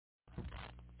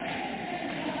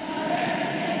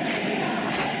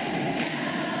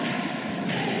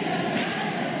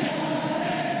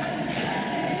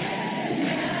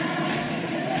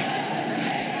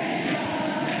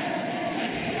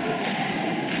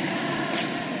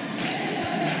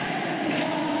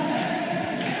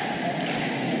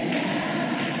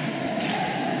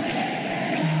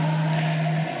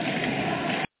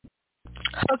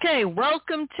Okay,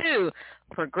 welcome to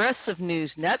Progressive News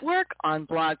Network on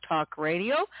Blog Talk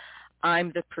Radio.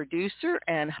 I'm the producer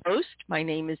and host. My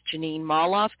name is Jeanine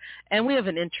Moloff, and we have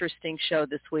an interesting show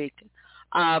this week.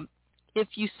 If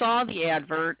you saw the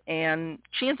advert, and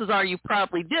chances are you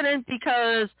probably didn't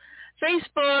because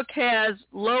Facebook has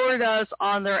lowered us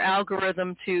on their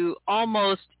algorithm to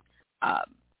almost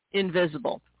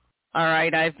invisible. All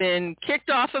right, I've been kicked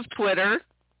off of Twitter.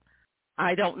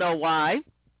 I don't know why,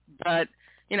 but,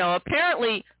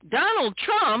 apparently Donald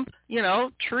Trump,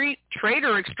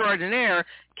 traitor extraordinaire,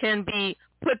 can be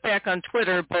put back on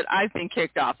Twitter, but I've been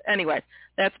kicked off. Anyway,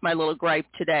 that's my little gripe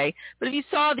today. But if you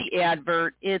saw the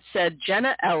advert, it said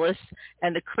Jenna Ellis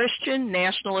and the Christian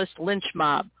Nationalist lynch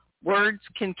mob. Words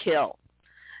can kill.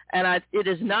 And it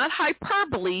is not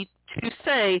hyperbole to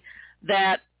say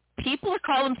that people that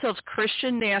call themselves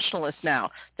Christian nationalists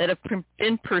now that have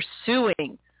been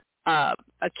pursuing a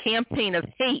campaign of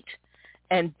hate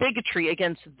and bigotry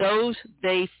against those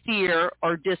they fear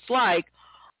or dislike,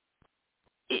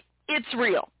 it's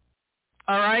real.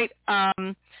 All right?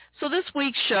 So this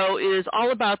week's show is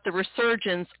all about the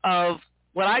resurgence of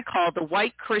what I call the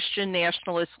white Christian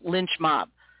nationalist lynch mob.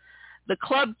 The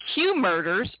Club Q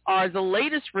murders are the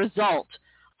latest result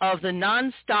of the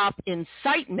nonstop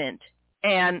incitement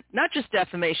and not just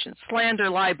defamation, slander,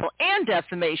 libel, and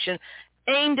defamation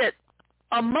aimed at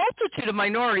a multitude of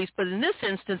minorities, but in this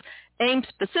instance aimed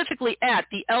specifically at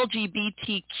the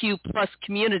LGBTQ plus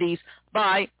communities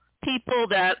by people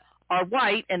that are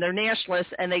white and they're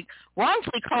nationalists and they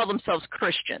wrongfully call themselves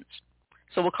Christians.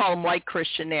 So we'll call them white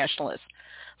Christian nationalists.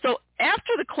 So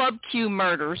after the Club Q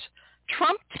murders,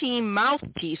 Trump team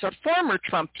mouthpiece, or former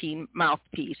Trump team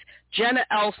mouthpiece, Jenna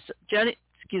Ellis,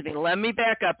 let me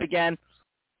back up again.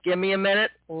 Give me a minute.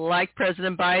 Like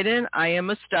President Biden, I am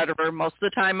a stutterer. Most of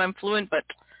the time I'm fluent, but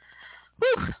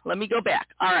let me go back.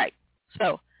 All right.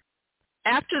 So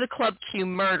after the Club Q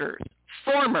murders,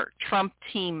 former Trump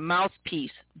team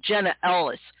mouthpiece, Jenna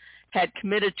Ellis, had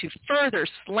committed to further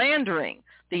slandering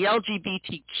the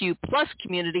LGBTQ plus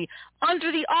community under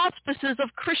the auspices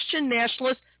of Christian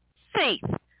nationalist faith.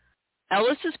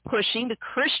 Ellis is pushing the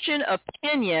Christian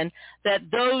opinion that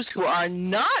those who are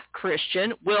not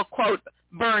Christian will, quote,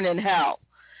 burn in hell.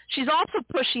 She's also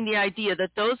pushing the idea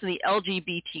that those in the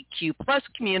LGBTQ plus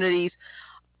communities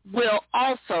will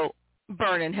also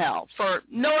burn in hell for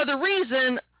no other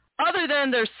reason other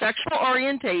than their sexual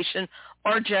orientation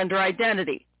or gender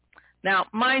identity. Now,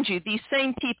 mind you, these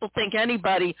same people think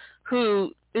anybody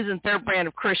who isn't their brand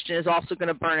of Christian is also going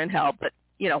to burn in hell. But,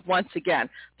 once again,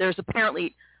 there's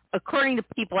apparently, according to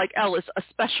people like Ellis, a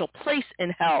special place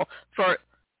in hell for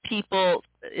people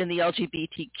in the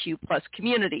LGBTQ plus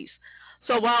communities.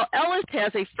 So while Ellis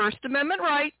has a First Amendment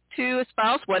right to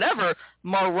espouse whatever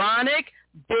moronic,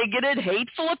 bigoted,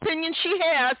 hateful opinion she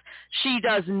has, she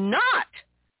does not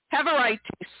have a right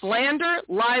to slander,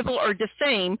 libel, or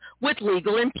defame with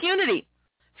legal impunity.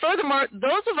 Furthermore,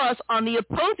 those of us on the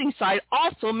opposing side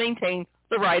also maintain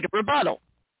the right of rebuttal.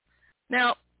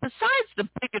 Now, besides the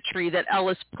bigotry that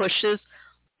Ellis pushes,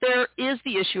 there is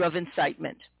the issue of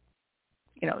incitement.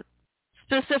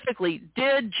 Specifically,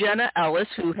 did Jenna Ellis,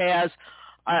 who has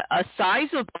a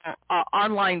sizable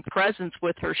online presence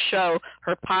with her show,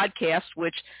 her podcast,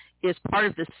 which is part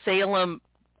of the Salem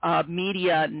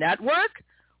Media Network,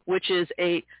 which is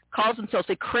calls themselves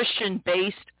a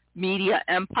Christian-based media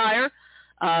empire,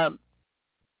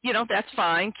 that's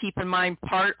fine. Keep in mind,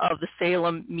 part of the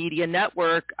Salem Media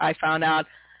Network, I found out,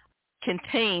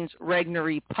 contains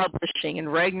Regnery Publishing, and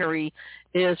Regnery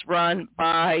is run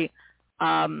by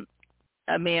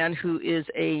a man who is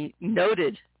a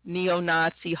noted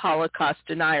neo-Nazi Holocaust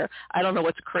denier. I don't know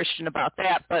what's Christian about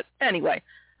that, but anyway,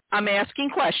 I'm asking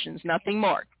questions, nothing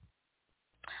more.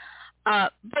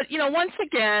 But, once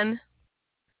again,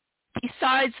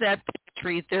 besides that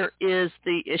bigotry, there is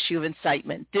the issue of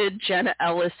incitement. Did Jenna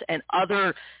Ellis and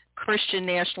other Christian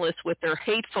nationalists with their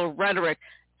hateful rhetoric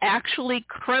actually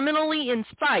criminally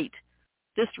incite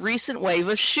this recent wave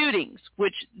of shootings,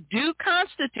 which do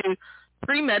constitute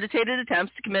premeditated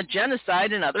attempts to commit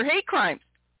genocide and other hate crimes?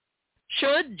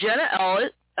 Should Jenna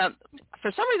Ellis,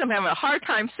 for some reason I'm having a hard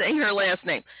time saying her last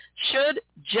name, should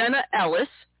Jenna Ellis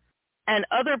and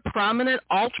other prominent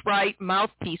alt-right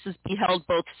mouthpieces be held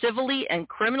both civilly and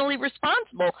criminally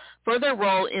responsible for their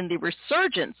role in the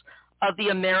resurgence of the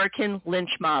American lynch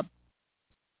mob?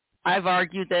 I've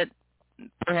argued that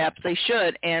perhaps they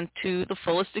should, and to the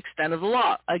fullest extent of the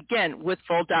law. Again, with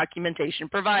full documentation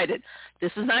provided.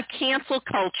 This is not cancel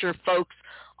culture, folks,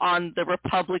 on the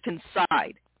Republican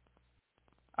side.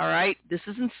 All right?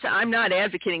 I'm not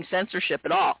advocating censorship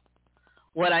at all.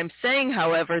 What I'm saying,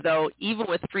 however, though, even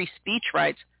with free speech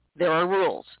rights, There are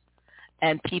rules.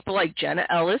 And people like Jenna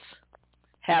Ellis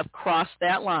have crossed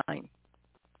that line.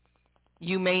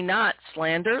 You may not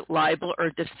slander, libel, or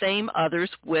defame others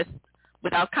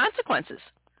without consequences.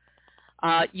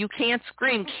 You can't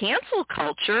scream cancel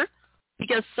culture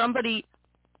because somebody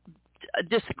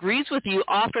disagrees with you,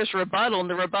 offers rebuttal, and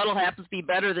the rebuttal happens to be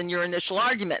better than your initial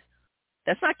argument.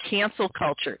 That's not cancel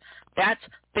culture. That's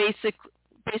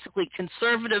basically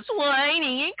conservatives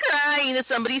whining and crying that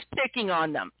somebody's picking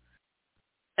on them.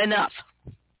 Enough.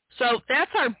 So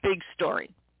that's our big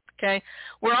story. Okay,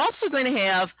 we're also going to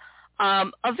have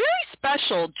a very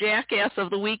special Jackass of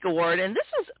the Week award, and this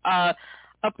is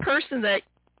a person that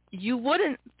you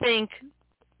wouldn't think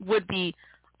would be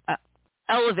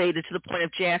elevated to the point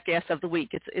of Jackass of the Week.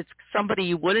 It's somebody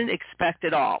you wouldn't expect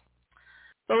at all.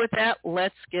 But with that,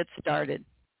 let's get started.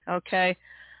 Okay,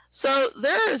 so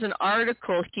there is an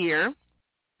article here,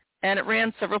 and it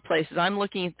ran several places. I'm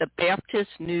looking at the Baptist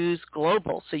News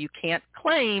Global, so you can't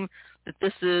claim that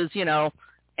this is,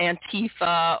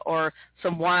 Antifa or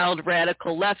some wild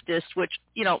radical leftist, which,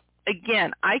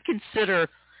 again, I consider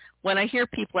when I hear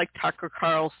people like Tucker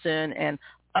Carlson and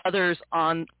others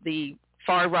on the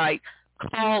far right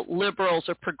call liberals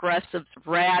or progressives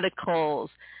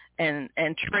radicals and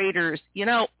traitors,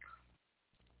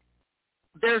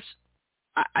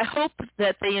 I hope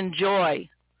that they enjoy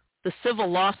the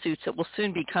civil lawsuits that will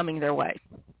soon be coming their way.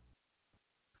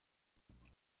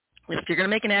 If you're going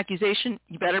to make an accusation,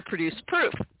 you better produce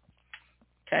proof.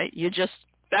 Okay, you just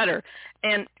better.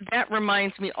 And that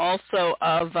reminds me also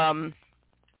of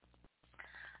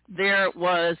there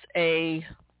was it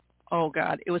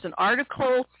was an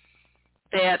article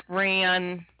that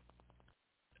ran,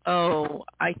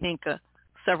 I think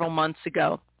several months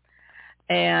ago.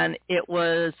 And it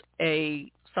was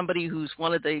somebody who's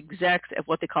one of the execs at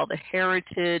what they call the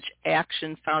Heritage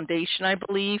Action Foundation, I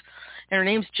believe. And her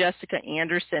name's Jessica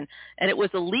Anderson. And it was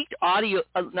a leaked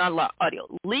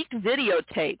leaked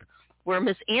videotape where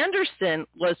Ms. Anderson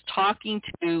was talking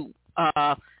to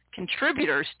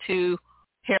contributors to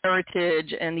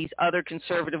Heritage and these other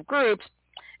conservative groups.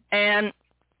 And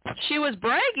she was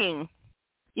bragging,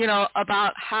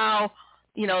 about how,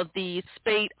 the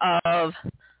spate of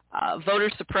voter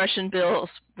suppression bills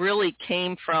really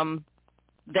came from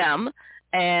them.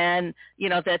 And,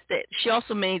 that she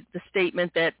also made the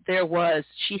statement that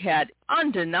she had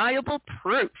undeniable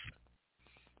proof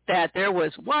that there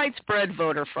was widespread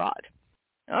voter fraud.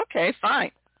 Okay,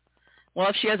 fine. Well,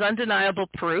 if she has undeniable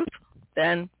proof,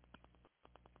 then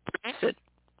produce it.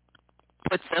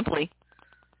 Put simply,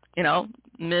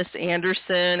 Miss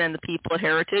Anderson and the people at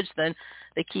Heritage, then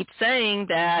they keep saying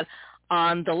that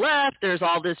on the left, there's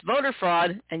all this voter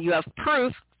fraud, and you have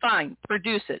proof, fine,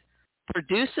 produce it.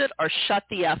 Produce it or shut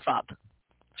the F up.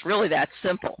 It's really that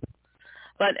simple.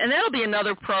 And that'll be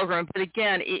another program, but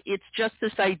again, it's just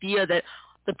this idea that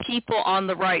the people on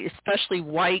the right, especially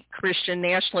white Christian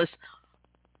nationalists,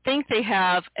 think they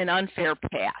have an unfair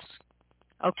pass,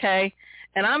 okay?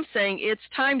 And I'm saying it's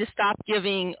time to stop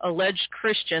giving alleged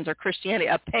Christians or Christianity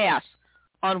a pass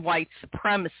on white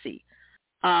supremacy.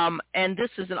 And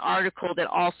this is an article that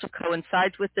also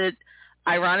coincides with it,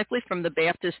 ironically, from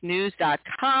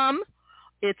thebaptistnews.com.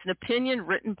 It's an opinion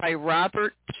written by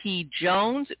Robert P.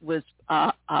 Jones. It was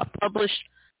published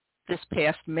this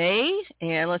past May.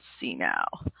 And let's see now.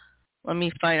 Let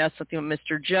me find out something with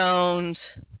Mr. Jones.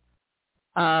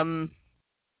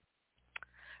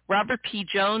 Robert P.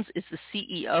 Jones is the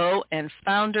CEO and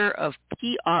founder of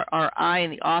PRRI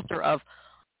and the author of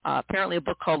apparently a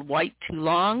book called White Too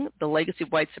Long, The Legacy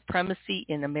of White Supremacy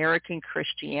in American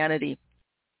Christianity.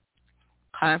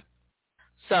 Okay.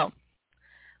 So,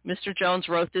 Mr. Jones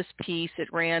wrote this piece.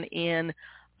 It ran in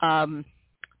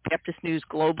Baptist News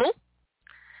Global.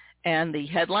 And the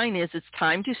headline is, "It's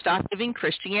time to stop giving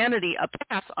Christianity a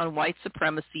pass on white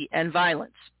supremacy and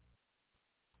violence."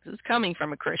 This is coming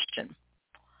from a Christian.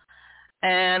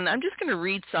 And I'm just going to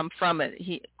read some from it.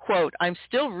 He, quote, "I'm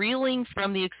still reeling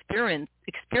from the experience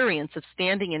of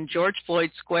standing in George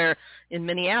Floyd Square in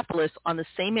Minneapolis on the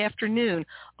same afternoon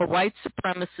a white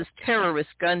supremacist terrorist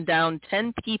gunned down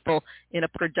 10 people in a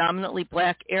predominantly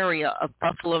black area of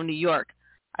Buffalo, New York.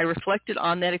 I reflected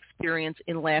on that experience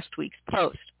in last week's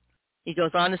post." He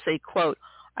goes on to say, quote,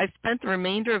 "I've spent the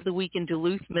remainder of the week in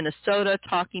Duluth, Minnesota,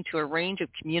 talking to a range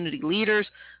of community leaders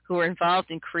who are involved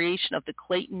in creation of the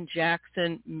Clayton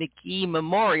Jackson McGee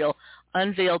Memorial,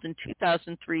 unveiled in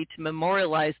 2003 to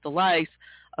memorialize the lives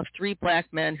of 3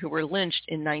 black men who were lynched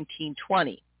in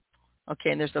 1920.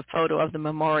 Okay, and there's a photo of the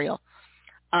memorial.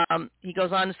 He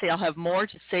goes on to say, "I'll have more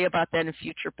to say about that in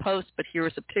future posts, but here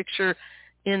is a picture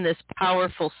in this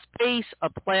powerful space, a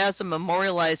plaza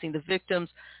memorializing the victims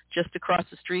just across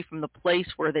the street from the place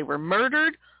where they were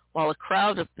murdered, while a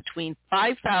crowd of between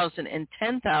 5,000 and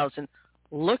 10,000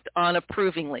 looked on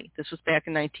approvingly. This was back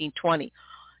in 1920.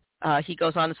 He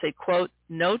goes on to say, quote,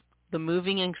 note the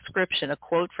moving inscription, a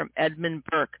quote from Edmund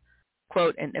Burke,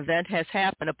 quote, an event has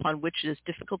happened upon which it is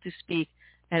difficult to speak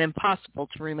and impossible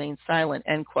to remain silent,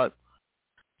 end quote.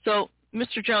 So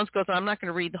Mr. Jones goes on, I'm not going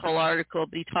to read the whole article,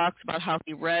 but he talks about how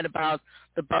he read about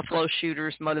the Buffalo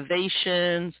shooter's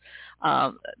motivations.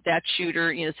 That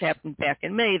shooter, this happened back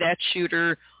in May, that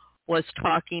shooter was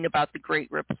talking about the Great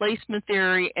Replacement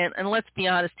Theory. And let's be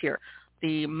honest here,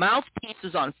 the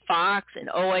mouthpieces on Fox and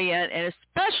OAN, and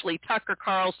especially Tucker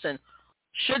Carlson,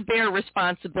 should bear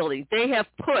responsibility. They have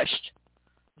pushed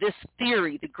this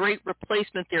theory, the Great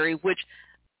Replacement Theory, which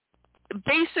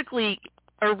basically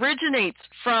originates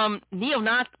from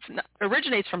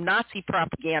Nazi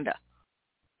propaganda.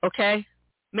 Okay?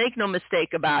 Make no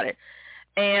mistake about it.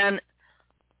 And,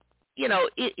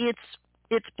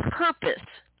 its purpose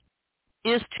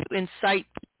is to incite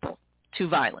people to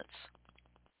violence.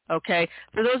 Okay?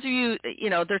 For those of you,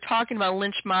 they're talking about a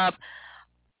lynch mob.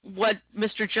 What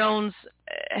Mr. Jones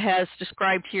has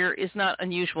described here is not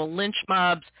unusual. Lynch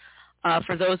mobs,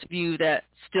 for those of you that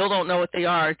still don't know what they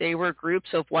are, they were groups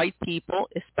of white people,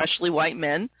 especially white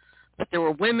men, but there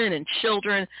were women and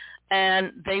children,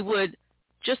 and they would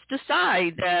just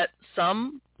decide that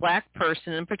some black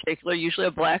person in particular, usually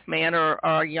a black man or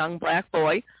a young black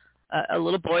boy, a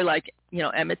little boy like,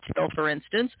 Emmett Till, for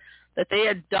instance, that they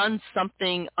had done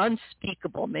something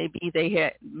unspeakable. Maybe they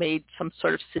had made some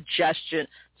sort of suggestion,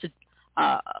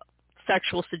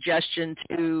 sexual suggestion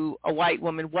to a white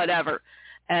woman, whatever.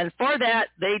 And for that,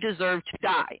 they deserved to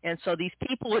die. And so these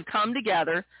people would come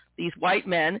together, these white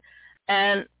men,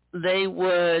 and they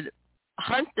would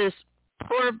hunt this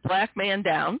poor black man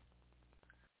down.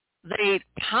 They'd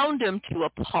pound him to a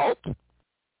pulp.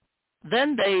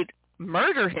 Then they'd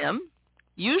murder him,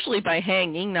 usually by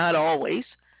hanging, not always.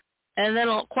 And then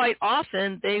quite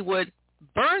often they would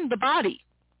burn the body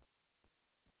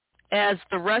as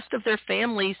the rest of their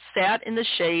families sat in the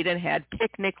shade and had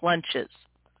picnic lunches.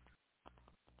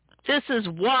 This is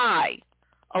why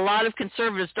a lot of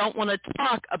conservatives don't want to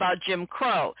talk about Jim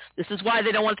Crow. This is why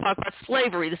they don't want to talk about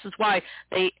slavery. This is why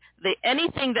they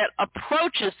anything that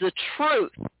approaches the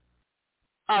truth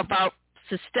about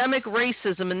systemic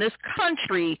racism in this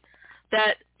country,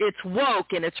 that it's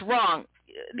woke and it's wrong.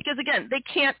 Because, again, they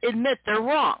can't admit they're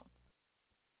wrong.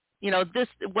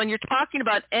 When you're talking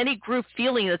about any group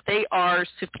feeling that they are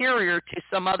superior to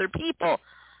some other people,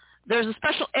 there's a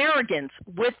special arrogance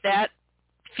with that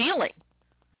feeling.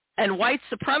 And white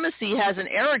supremacy has an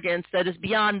arrogance that is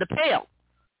beyond the pale.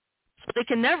 So they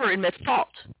can never admit fault.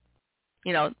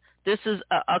 This is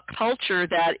a culture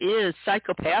that is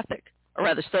psychopathic, or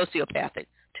rather sociopathic,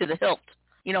 to the hilt.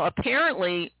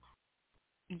 Apparently,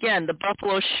 again, the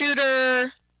Buffalo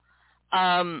shooter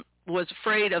was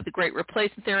afraid of the Great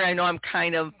Replacement Theory. I know I'm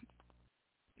kind of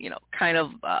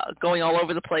going all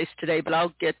over the place today, but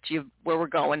I'll get to where we're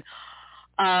going.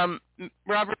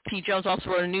 Robert P. Jones also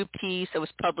wrote a new piece that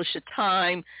was published at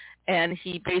Time, and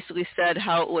he basically said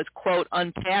how it was, quote,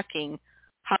 unpacking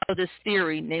how this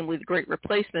theory, namely the Great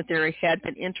Replacement Theory, had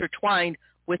been intertwined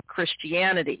with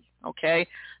Christianity. Okay?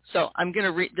 So I'm going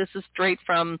to read, this is straight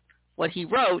from what he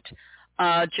wrote.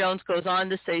 Jones goes on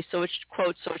to say, so it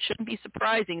shouldn't be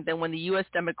surprising that when the U.S.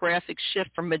 demographics shift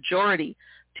from majority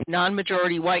to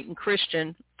non-majority white and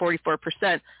Christian,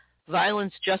 44%,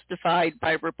 violence justified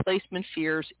by replacement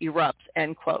fears erupts,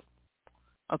 end quote.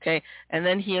 Okay, and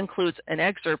then he includes an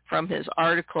excerpt from his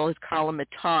article, his column at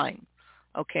Time.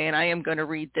 Okay, and I am going to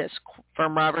read this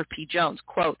from Robert P. Jones,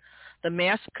 quote, the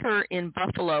massacre in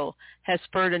Buffalo has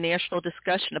spurred a national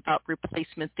discussion about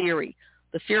replacement theory.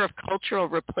 The fear of cultural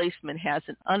replacement has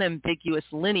an unambiguous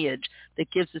lineage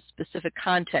that gives it specific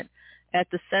content. At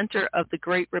the center of the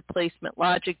Great Replacement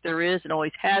logic, there is and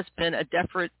always has been a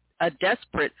desperate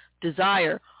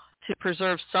desire to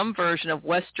preserve some version of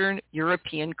Western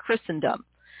European Christendom.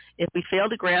 If we fail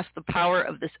to grasp the power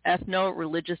of this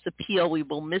ethno-religious appeal, we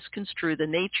will misconstrue the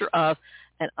nature of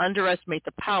and underestimate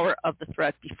the power of the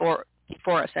threat before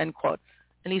us, end quote.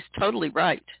 And he's totally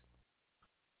right.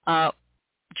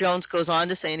 Jones goes on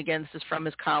to say, and again, this is from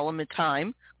his column in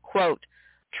Time, quote,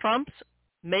 Trump's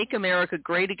Make America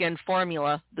Great Again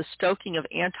formula, the stoking of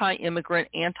anti-immigrant,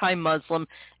 anti-Muslim,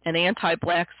 and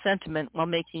anti-black sentiment while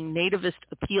making nativist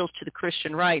appeals to the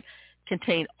Christian right,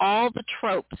 contain all the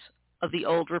tropes of the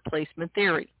old replacement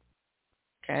theory.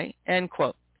 Okay, end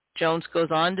quote. Jones goes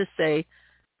on to say,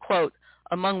 quote,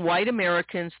 among white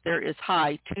Americans, there is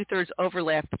high two-thirds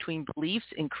overlap between beliefs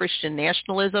in Christian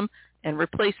nationalism and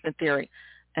replacement theory.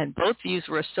 and both views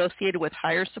were associated with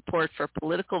higher support for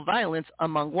political violence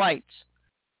among whites,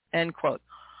 end quote.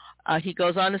 He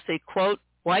goes on to say, quote,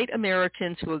 white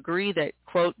Americans who agree that,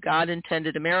 quote, God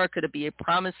intended America to be a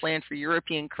promised land for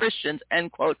European Christians,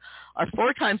 end quote, are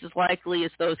 4 times as likely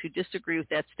as those who disagree with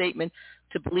that statement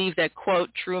to believe that, quote,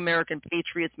 true American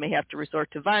patriots may have to resort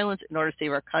to violence in order to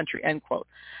save our country, end quote.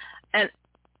 And,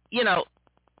 you know,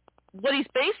 what he's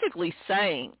basically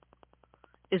saying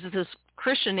is that this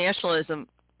Christian nationalism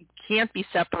can't be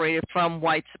separated from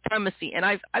white supremacy. And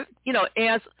I've you know,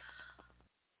 as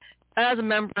a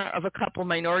member of a couple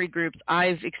minority groups,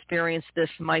 I've experienced this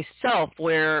myself,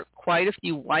 where quite a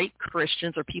few white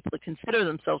Christians, or people that consider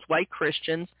themselves white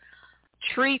Christians,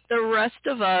 treat the rest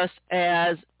of us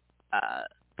as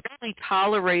fairly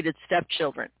tolerated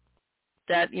stepchildren.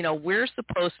 That, you know, we're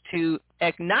supposed to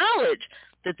acknowledge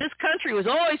that this country was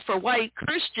always for white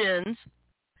Christians,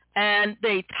 and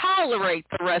they tolerate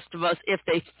the rest of us if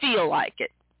they feel like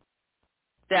it.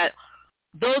 That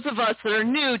those of us that are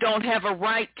new don't have a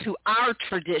right to our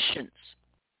traditions.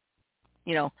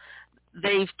 You know,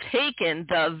 they've taken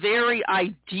the very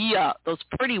idea, those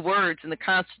pretty words in the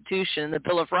Constitution, the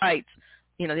Bill of Rights,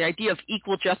 you know, the idea of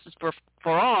equal justice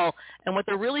for all, and what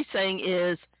they're really saying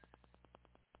is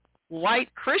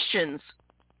white Christians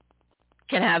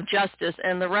can have justice,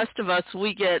 and the rest of us,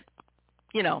 we get,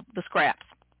 you know, the scraps.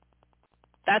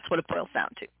 That's what it boils down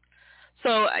to.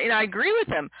 So, you know, I agree with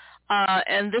him.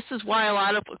 And this is why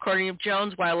according to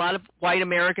Jones, why a lot of white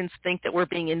Americans think that we're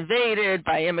being invaded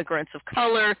by immigrants of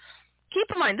color. Keep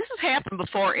in mind, this has happened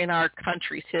before in our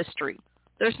country's history.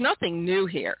 There's nothing new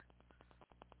here.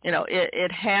 You know,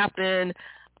 it happened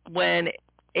when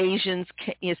Asians,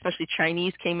 especially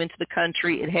Chinese, came into the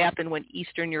country. It happened when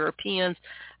Eastern Europeans,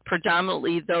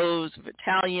 predominantly those of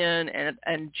Italian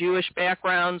and Jewish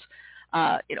backgrounds,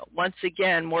 you know, once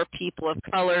again, more people of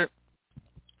color.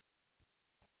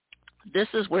 This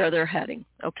is where they're heading,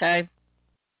 okay?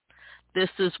 This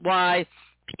is why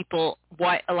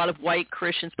a lot of white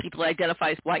Christians, people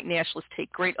identify as white nationalists,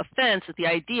 take great offense at the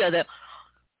idea that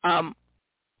some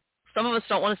of us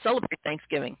don't want to celebrate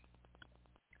Thanksgiving.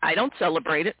 I don't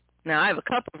celebrate it. Now, I have a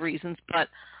couple of reasons, but,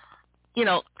 you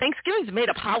know, Thanksgiving's a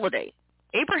made-up holiday.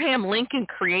 Abraham Lincoln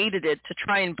created it to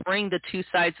try and bring the two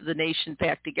sides of the nation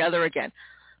back together again.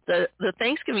 The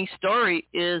Thanksgiving story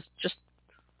is just,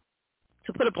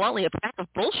 to put it bluntly, a pack of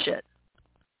bullshit,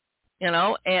 you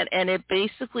know, and it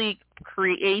basically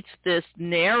creates this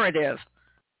narrative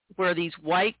where these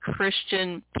white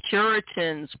Christian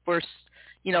Puritans were,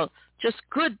 you know, just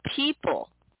good people.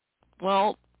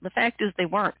 Well, the fact is they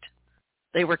weren't.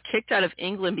 They were kicked out of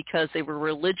England because they were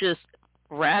religious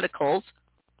radicals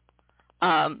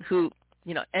who,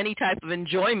 you know, any type of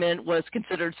enjoyment was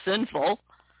considered sinful.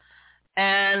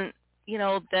 And, you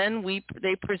know, then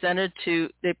they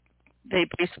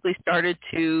basically started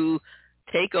to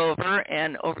take over,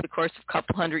 and over the course of a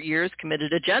couple hundred years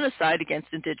committed a genocide against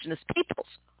indigenous peoples.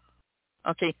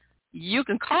 Okay, you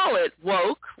can call it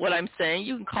woke, what I'm saying.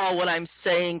 You can call what I'm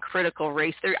saying critical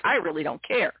race theory. I really don't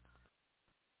care.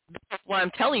 What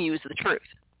I'm telling you is the truth.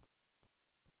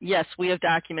 Yes, we have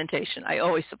documentation. I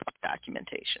always support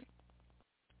documentation.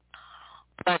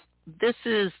 But this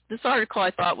article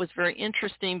I thought was very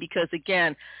interesting because,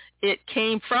 again, it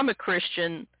came from a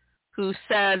Christian who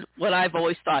said what I've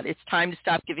always thought: it's time to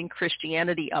stop giving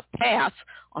Christianity a pass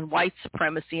on white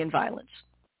supremacy and violence.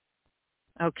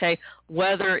 Okay,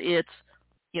 whether it's,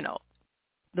 you know,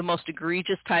 the most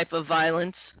egregious type of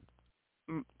violence,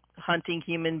 hunting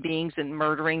human beings and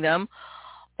murdering them,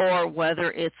 or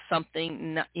whether it's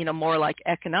something, you know, more like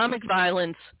economic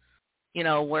violence, you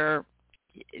know, where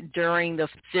during the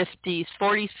 40s,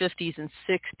 50s, and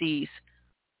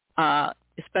 60s,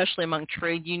 especially among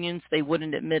trade unions, they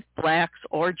wouldn't admit blacks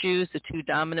or Jews, the two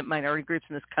dominant minority groups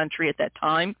in this country at that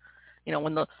time. You know,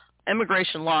 when the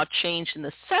immigration law changed in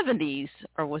the 70s,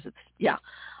 or was it, yeah,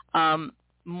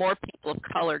 more people of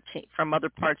color from other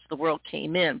parts of the world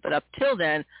came in. But up till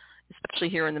then, especially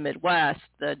here in the Midwest,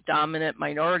 the dominant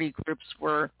minority groups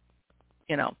were,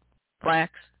 you know,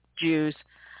 blacks, Jews,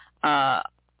 people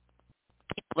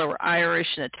that were Irish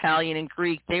and Italian and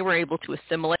Greek. They were able to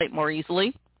assimilate more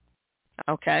easily.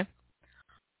 Okay.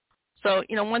 So,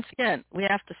 you know, once again, we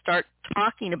have to start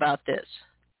talking about this.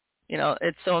 You know,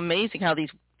 it's so amazing how these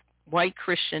white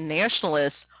Christian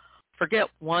nationalists forget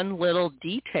one little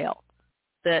detail,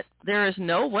 that there is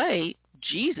no way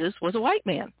Jesus was a white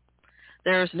man.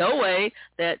 There's no way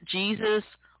that Jesus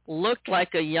looked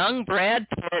like a young Brad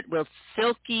Pitt with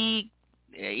silky,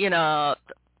 you know,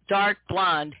 dark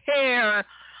blonde hair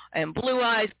and blue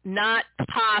eyes. Not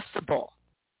possible.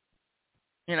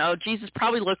 You know, Jesus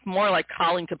probably looked more like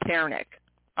Colin Kaepernick.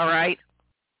 all right?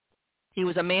 He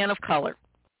was a man of color.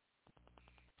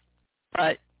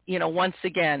 But, once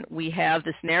again, we have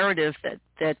this narrative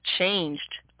that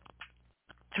changed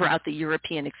throughout the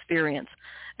European experience.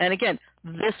 And again,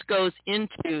 all this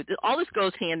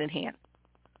goes hand in hand.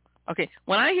 Okay,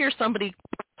 when I hear somebody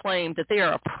claim that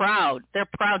they're proud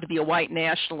to be a white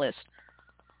nationalist,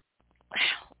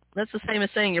 that's the same as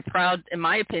saying you're proud, in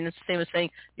my opinion, it's the same as saying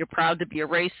you're proud to be a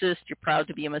racist, you're proud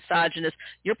to be a misogynist,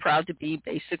 you're proud to be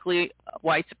basically a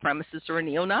white supremacist or a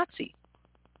neo-Nazi,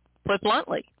 put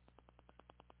bluntly.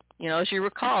 As you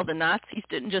recall, the Nazis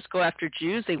didn't just go after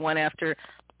Jews, they went after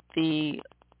the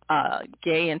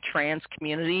gay and trans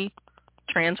community.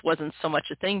 Trans wasn't so much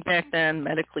a thing back then,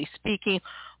 medically speaking,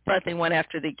 but they went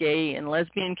after the gay and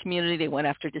lesbian community, they went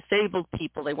after disabled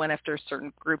people, they went after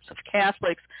certain groups of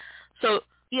Catholics. So,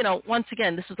 once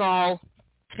again, this is all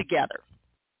together.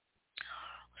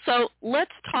 So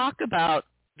let's talk about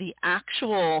the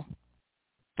actual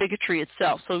bigotry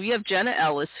itself. So we have Jenna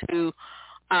Ellis who,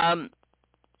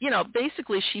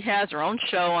 basically she has her own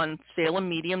show on Salem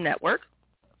Media Network,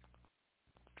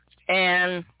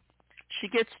 and she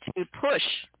gets to push,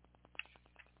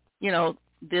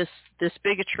 this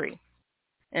bigotry.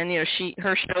 And,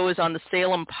 her show is on the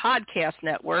Salem Podcast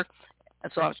Network.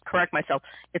 And so I'll correct myself.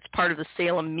 It's part of the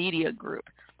Salem Media Group,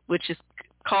 which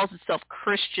calls itself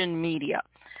Christian Media.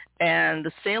 And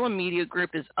the Salem Media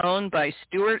Group is owned by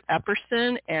Stuart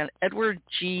Epperson and Edward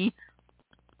G.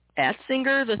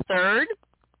 Atzinger III.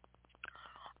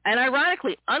 And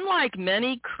ironically, unlike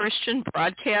many Christian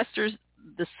broadcasters,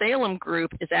 the Salem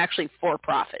Group is actually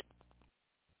for-profit.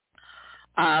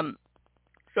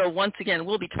 So once again,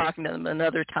 we'll be talking to them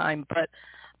another time, but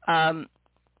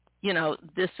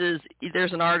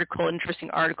there's an article, interesting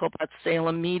article about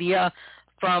Salem Media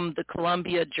from the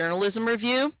Columbia Journalism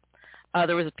Review.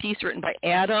 There was a piece written by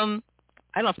Adam,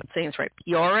 I don't know if I'm saying this right,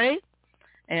 Piore,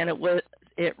 and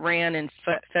it ran in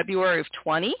February of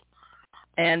 20,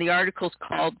 and the article's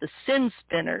called "The Sin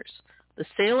Spinners: The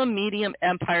Salem Media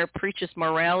Empire Preaches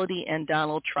Morality and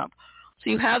Donald Trump." So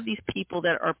you have these people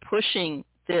that are pushing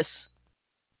this,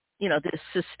 this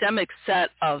systemic set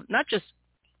of not just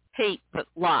hate, but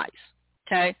lies,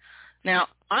 okay? Now,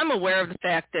 I'm aware of the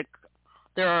fact that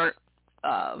there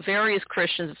are various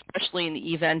Christians, especially in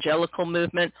the evangelical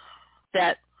movement,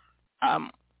 that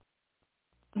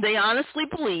they honestly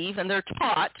believe, and they're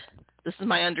taught, this is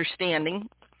my understanding,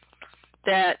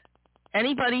 that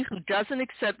anybody who doesn't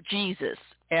accept Jesus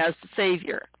as the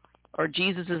Savior or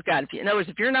Jesus as God, in other words,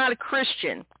 if you're not a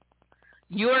Christian,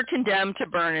 you are condemned to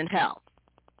burn in hell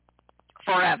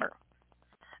forever.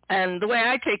 And the way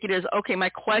I take it is, okay, my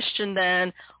question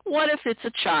then, what if it's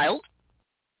a child?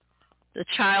 The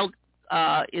child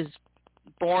is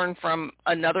born from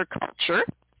another culture,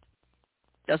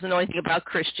 doesn't know anything about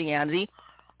Christianity,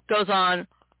 goes on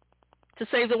to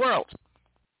save the world.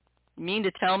 You mean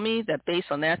to tell me that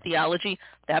based on that theology,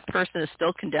 that person is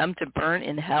still condemned to burn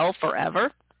in hell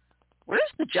forever? Where's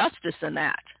the justice in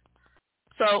that?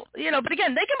 So, but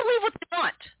again, they can believe what they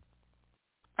want.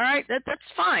 All right, that's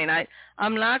fine.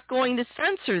 I'm not going to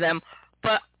censor them,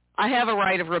 but I have a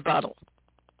right of rebuttal.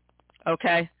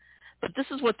 Okay? But this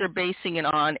is what they're basing it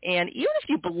on. And even if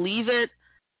you believe it,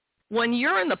 when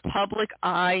you're in the public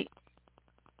eye,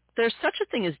 there's such a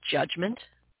thing as judgment.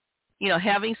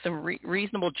 Having some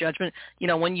reasonable judgment.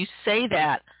 When you say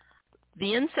that,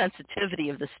 the insensitivity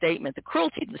of the statement, the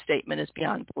cruelty of the statement is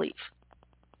beyond belief.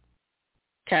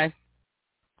 Okay?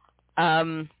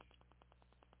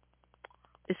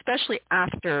 Especially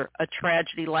after a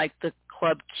tragedy like the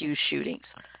Club Q shootings.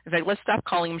 In fact, let's stop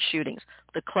calling them shootings.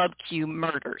 The Club Q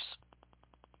murders.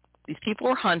 These people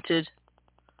were hunted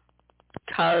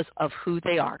because of who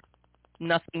they are,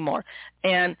 nothing more.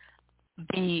 And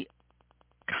the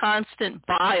constant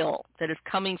bile that is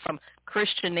coming from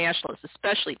Christian nationalists,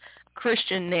 especially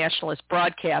Christian nationalist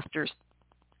broadcasters,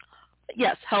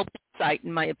 yes, helped incite,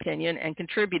 in my opinion, and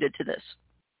contributed to this.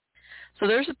 So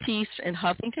there's a piece in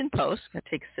Huffington Post. I'm going to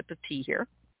take a sip of tea here.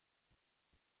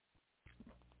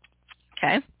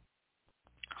 Okay.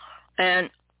 And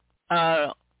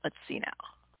let's see now.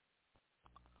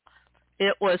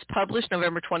 It was published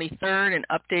November 23rd and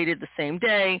updated the same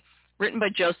day, written by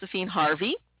Josephine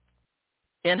Harvey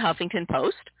in Huffington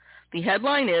Post. The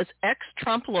headline is,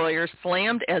 ex-Trump lawyer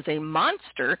slammed as a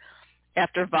monster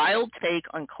after vile take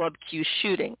on Club Q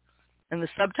shooting. And the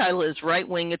subtitle is,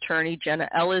 right-wing attorney Jenna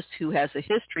Ellis, who has a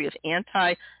history of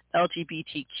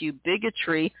anti-LGBTQ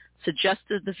bigotry,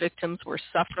 suggested the victims were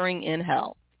suffering in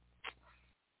hell.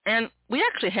 And we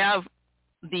actually have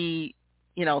the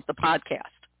podcast.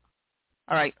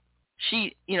 All right.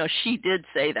 she did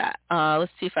say that.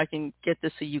 Let's see if I can get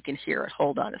this so you can hear it.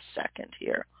 Hold on a second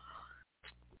here.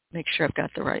 Make sure I've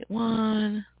got the right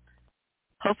one.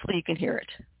 Hopefully you can hear it.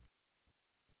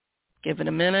 Give it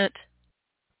a minute.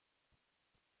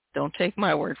 Don't take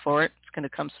my word for it. It's going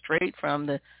to come straight from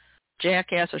the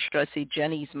Jackass, or should I say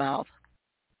Jenny's mouth.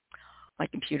 My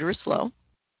computer is slow.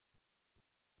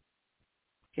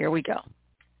 Here we go.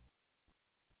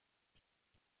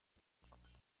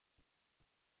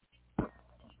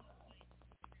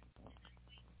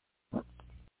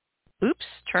 Oops,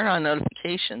 turn on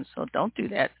notifications, so don't do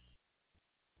that.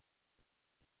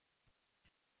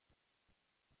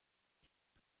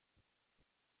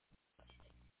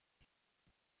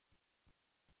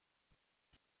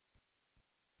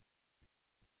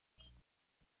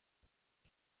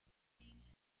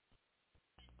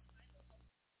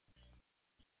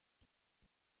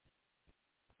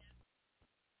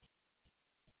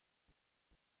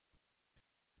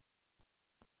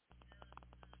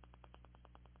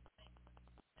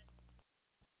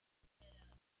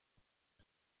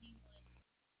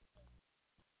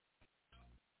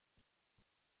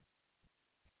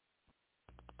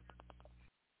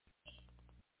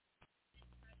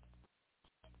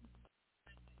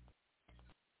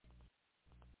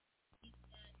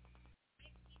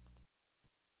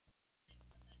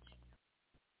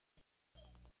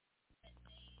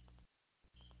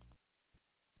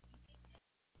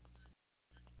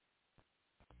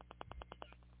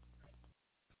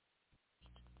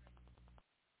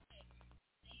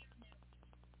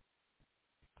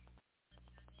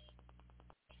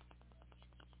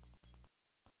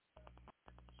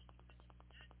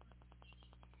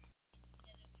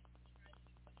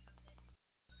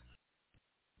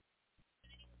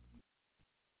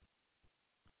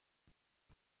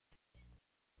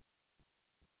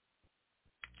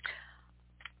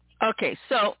 Okay,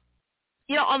 so,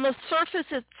 on the surface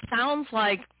it sounds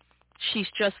like she's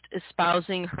just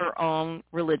espousing her own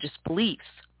religious beliefs.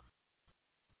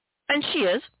 And she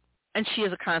is. And she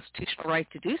has a constitutional right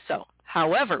to do so.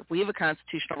 However, we have a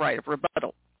constitutional right of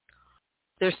rebuttal.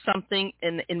 There's something,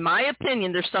 in my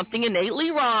opinion, there's something innately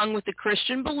wrong with the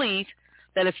Christian belief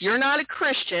that if you're not a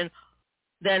Christian,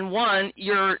 then one,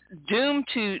 you're doomed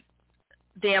to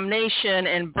damnation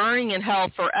and burning in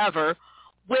hell forever,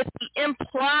 with the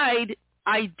implied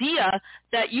idea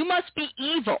that you must be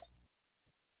evil.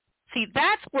 See,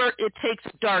 that's where it takes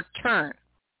a dark turn.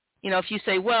 If you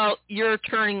say, well, you're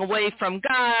turning away from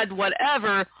God,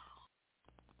 whatever,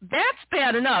 that's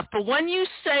bad enough. But when you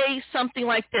say something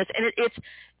like this, and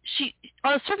she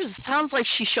on the surface it sounds like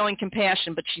she's showing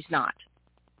compassion, but she's not.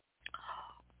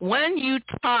 When you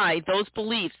tie those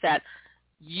beliefs that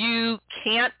you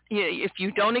can't, if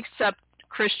you don't accept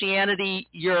Christianity,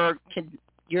 you're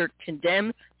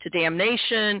condemned to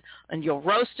damnation and you'll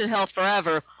roast in hell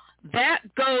forever, that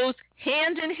goes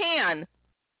hand in hand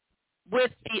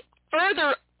with the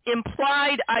further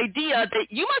implied idea that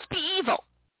you must be evil.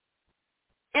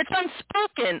 It's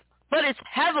unspoken, but it's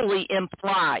heavily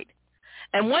implied.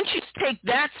 And once you take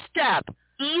that step,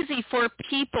 easy for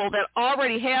people that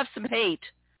already have some hate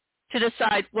to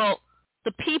decide, well,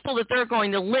 the people that they're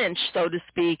going to lynch, so to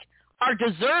speak, are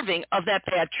deserving of that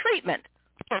bad treatment.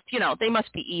 They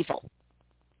must be evil.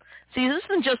 See, this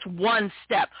isn't just one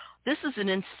step. This is an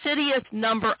insidious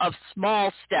number of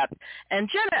small steps. And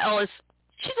Jenna Ellis,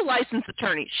 she's a licensed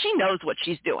attorney. She knows what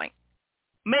she's doing.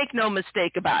 Make no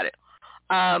mistake about it.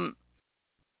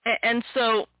 And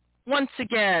so, once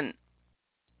again,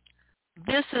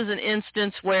 this is an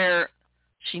instance where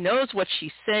she knows what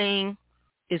she's saying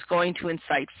is going to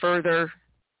incite further.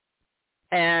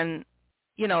 And,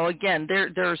 again,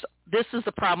 this is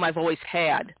the problem I've always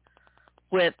had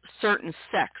with certain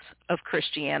sects of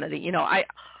Christianity.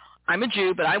 I'm a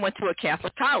Jew, but I went to a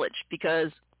Catholic college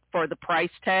because for the price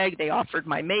tag, they offered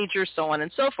my major, so on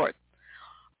and so forth.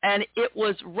 And it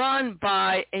was run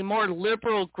by a more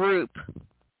liberal group,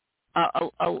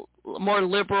 a more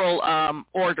liberal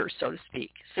order, so to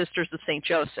speak, Sisters of St.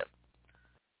 Joseph.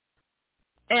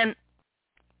 And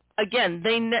again,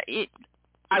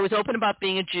 I was open about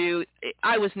being a Jew.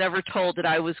 I was never told that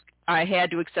I had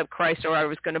to accept Christ or I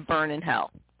was going to burn in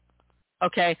hell.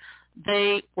 Okay?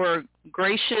 They were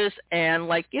gracious and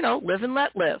live and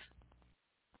let live.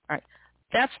 All right.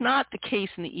 That's not the case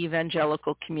in the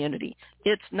evangelical community.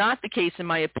 It's not the case, in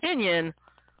my opinion,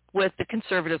 with the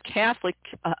conservative Catholic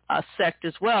sect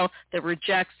as well that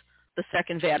rejects the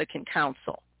Second Vatican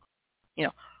Council.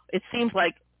 It seems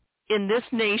like in this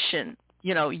nation,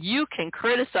 you can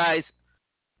criticize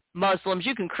Muslims,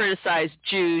 you can criticize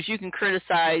Jews, you can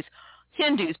criticize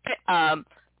Hindus,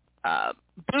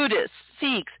 Buddhists,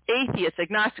 Sikhs, atheists,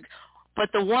 agnostics. But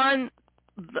the one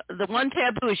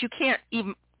taboo is you can't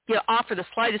even offer the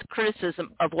slightest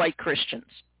criticism of white Christians.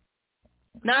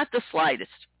 Not the slightest.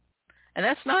 And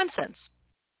that's nonsense.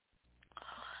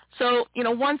 So,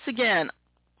 once again,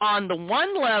 on the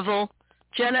one level,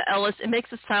 Jenna Ellis, it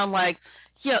makes it sound like,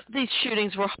 these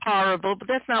shootings were horrible, but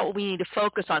that's not what we need to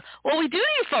focus on. Well, we do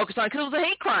need to focus on it because it was a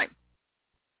hate crime.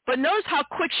 But notice how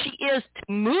quick she is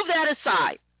to move that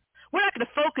aside. We're not going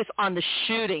to focus on the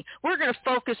shooting. We're going to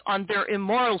focus on their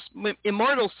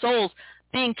immortal souls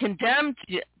being condemned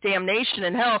to damnation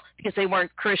in hell because they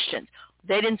weren't Christians.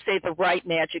 They didn't say the right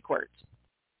magic words.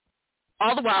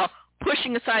 All the while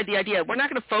pushing aside the idea, we're not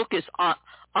going to focus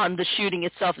on the shooting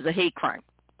itself as a hate crime.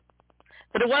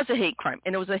 But it was a hate crime,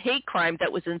 and it was a hate crime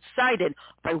that was incited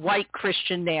by white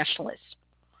Christian nationalists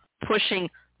pushing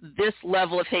this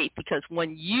level of hate, because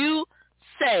when you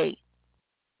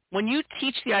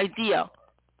teach the idea,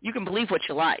 you can believe what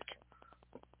you like,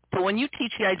 but when you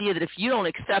teach the idea that if you don't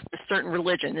accept a certain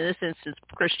religion, in this instance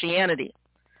Christianity,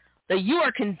 that you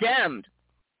are condemned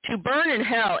to burn in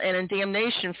hell and in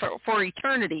damnation for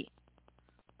eternity,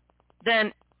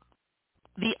 then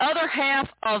the other half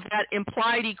of that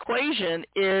implied equation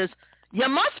is you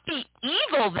must be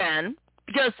evil then,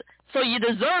 because so you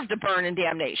deserve to burn in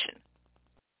damnation.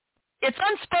 It's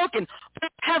unspoken, but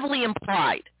heavily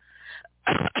implied.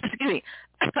 Excuse me.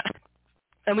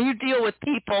 And when you deal with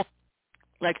people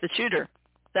like the shooter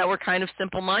that were kind of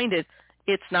simple-minded,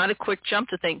 it's not a quick jump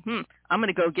to think, I'm going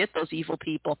to go get those evil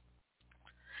people,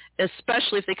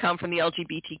 especially if they come from the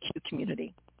LGBTQ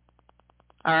community.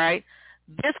 All right?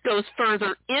 This goes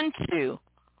further into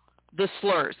the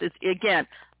slurs. This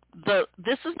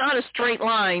is not a straight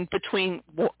line between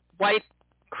white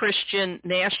Christian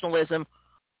nationalism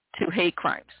to hate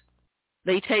crimes.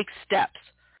 They take steps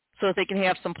so that they can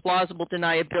have some plausible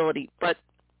deniability, but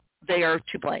they are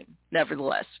to blame,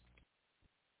 nevertheless.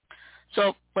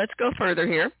 So let's go further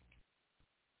here.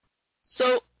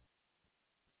 So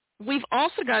we've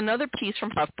also got another piece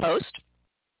from HuffPost.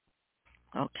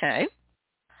 Okay.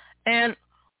 And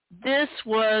this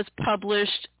was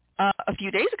published a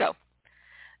few days ago.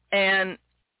 And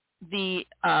the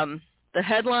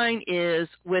headline is,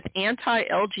 with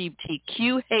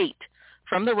anti-LGBTQ hate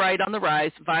from the right on the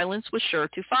rise, violence was sure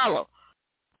to follow.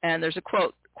 And there's a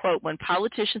quote, when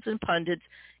politicians and pundits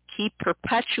keep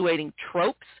perpetuating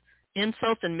tropes,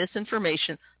 insults, and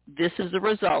misinformation, this is the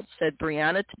result, said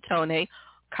Breonna Tattone,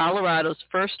 Colorado's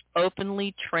first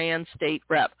openly trans state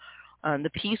rep.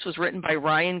 The piece was written by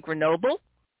Ryan Grenoble,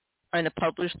 and it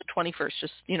published the 21st,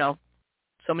 just,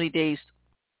 so many days,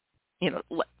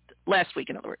 last week,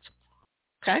 in other words.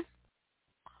 Okay?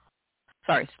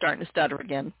 Sorry, starting to stutter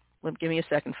again. Give me a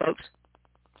second, folks.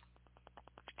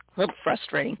 A little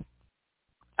frustrating.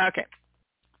 Okay.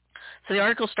 So the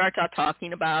article starts out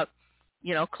talking about,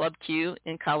 Club Q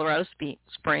in Colorado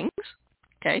Springs.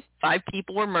 Okay? 5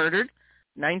 people were murdered.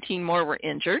 19 more were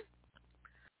injured.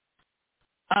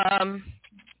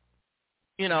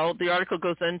 The article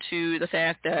goes into the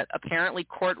fact that apparently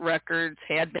court records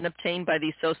had been obtained by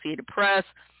the Associated Press,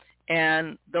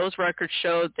 and those records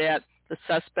showed that the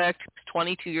suspect,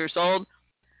 22 years old,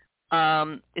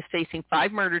 is facing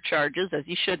 5 murder charges, as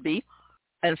he should be,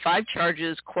 and 5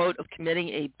 charges, quote, of committing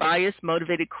a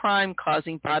bias-motivated crime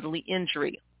causing bodily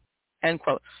injury, end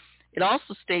quote. It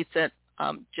also states that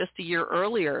just a year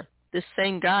earlier, this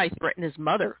same guy threatened his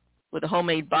mother with a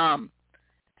homemade bomb.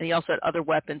 And he also had other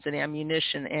weapons and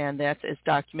ammunition, and that's as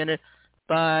documented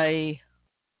by,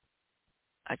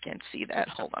 I can't see that.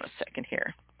 Hold on a second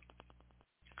here.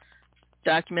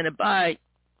 Documented by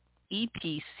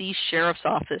EPC Sheriff's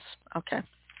Office. Okay.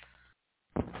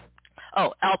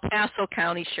 Oh, El Paso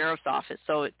County Sheriff's Office.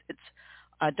 So it's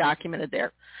documented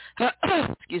there.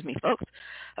 Excuse me, folks.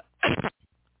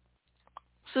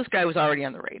 So this guy was already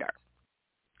on the radar.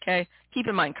 Okay? Keep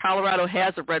in mind, Colorado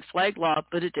has a red flag law,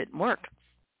 but it didn't work.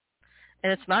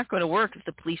 And it's not going to work if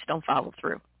the police don't follow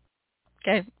through.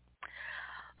 Okay?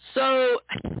 So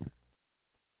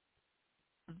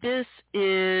this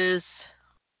is,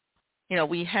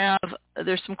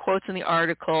 there's some quotes in the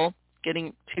article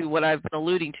getting to what I've been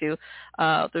alluding to.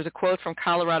 There's a quote from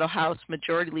Colorado House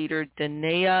Majority Leader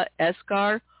Denea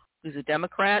Esgar, who's a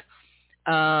Democrat.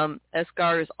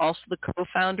 Esgar is also the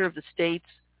co-founder of the state's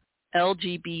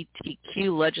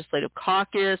LGBTQ Legislative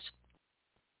Caucus.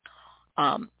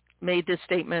 Made this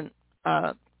statement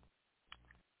last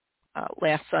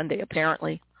Sunday,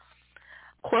 apparently.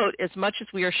 Quote, as much as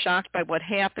we are shocked by what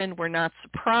happened, we're not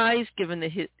surprised given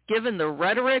the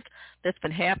rhetoric that's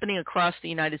been happening across the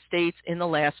United States in the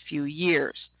last few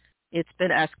years. It's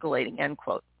been escalating, end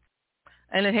quote.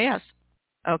 And it has,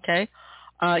 okay?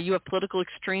 You have political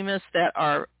extremists that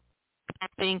are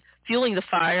fueling the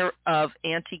fire of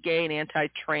anti-gay and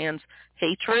anti-trans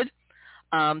hatred.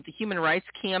 The Human Rights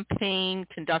Campaign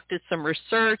conducted some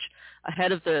research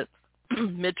ahead of the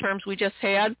midterms we just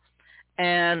had,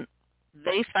 and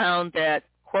they found that,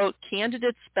 quote,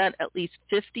 candidates spent at least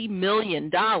 $50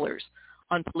 million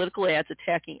on political ads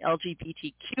attacking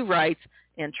LGBTQ rights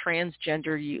and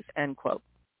transgender youth, end quote.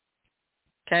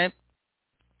 Okay?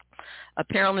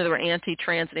 Apparently there were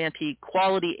anti-trans and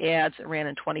anti-equality ads that ran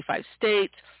in 25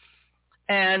 states,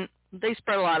 and they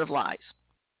spread a lot of lies.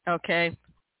 Okay?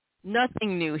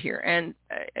 Nothing new here. And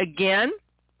again,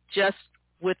 just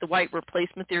with the white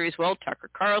replacement theory as well, Tucker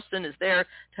Carlson is there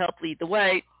to help lead the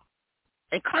way.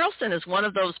 And Carlson is one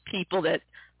of those people that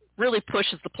really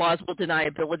pushes the plausible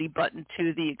deniability button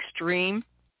to the extreme.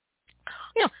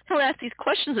 You know, he'll ask these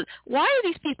questions of, why are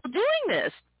these people doing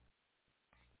this?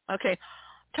 Okay,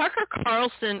 Tucker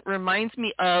Carlson reminds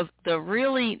me of the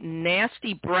really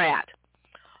nasty brat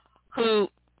who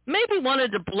maybe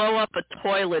wanted to blow up a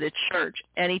toilet at church,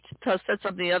 and he said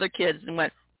something to the other kids and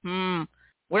went,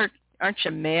 aren't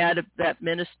you mad at that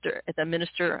minister?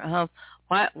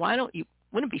 Why don't you?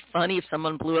 Wouldn't it be funny if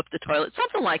someone blew up the toilet?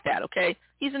 Something like that, okay?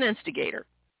 He's an instigator.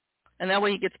 And that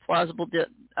way he gets plausible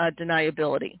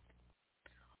deniability.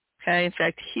 Okay, in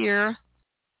fact,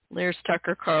 there's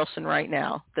Tucker Carlson right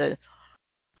now, the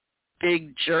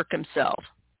big jerk himself.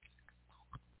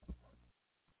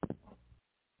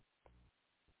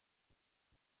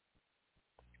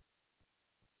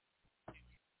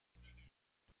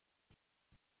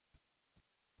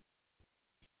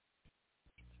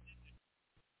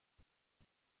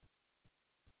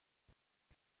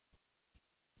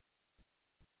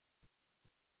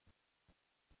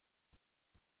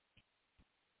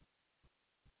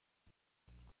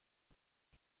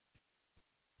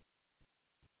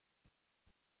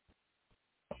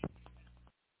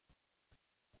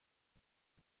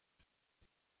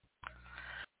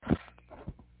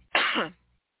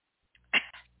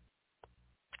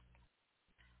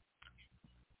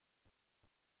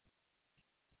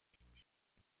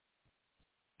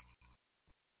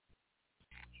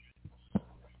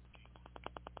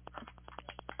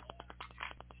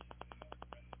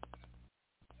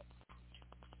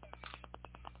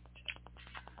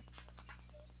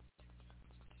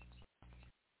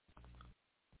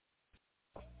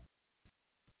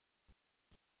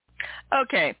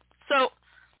 Okay, so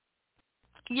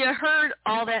you heard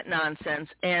all that nonsense,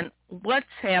 and what's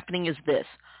happening is this.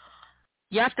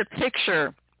 You have to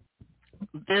picture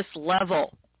this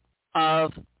level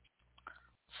of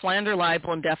slander,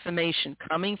 libel, and defamation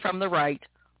coming from the right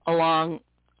along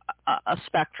a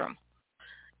spectrum.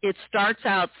 It starts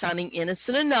out sounding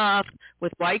innocent enough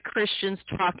with white Christians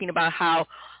talking about how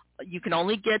you can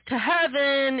only get to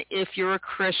heaven if you're a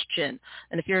Christian.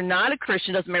 And if you're not a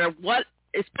Christian, it doesn't matter what,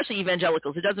 especially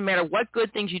evangelicals, it doesn't matter what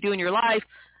good things you do in your life,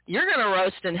 you're going to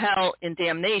roast in hell in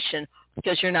damnation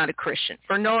because you're not a Christian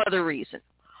for no other reason.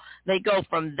 They go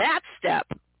from that step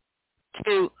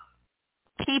to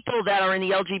people that are in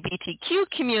the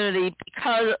LGBTQ community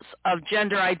because of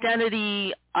gender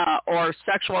identity or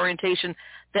sexual orientation,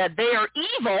 that they are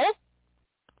evil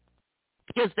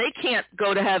because they can't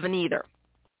go to heaven either.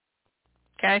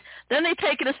 Okay? Then they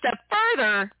take it a step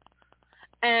further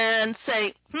and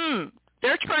say,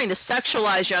 they're trying to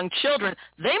sexualize young children.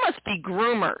 They must be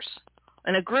groomers.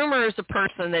 And a groomer is a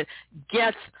person that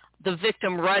gets the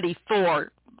victim ready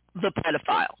for the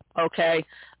pedophile, okay?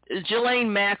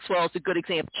 Ghislaine Maxwell is a good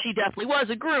example. She definitely was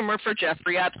a groomer for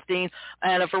Jeffrey Epstein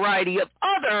and a variety of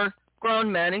other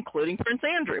grown men, including Prince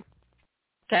Andrew,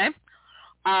 okay?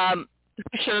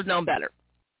 We should have known better.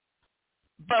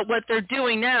 But what they're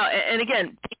doing now, and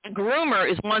again, being a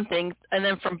groomer is one thing, and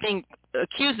then from being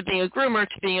accused of being a groomer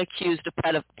to being accused of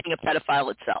being a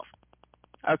pedophile itself.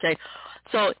 Okay,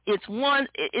 so it's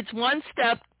one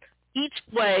step each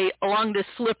way along this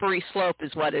slippery slope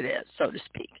is what it is, so to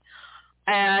speak.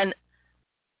 And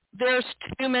there's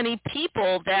too many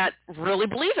people that really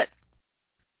believe it.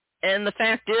 And the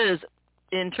fact is,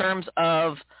 in terms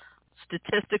of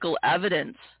statistical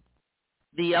evidence,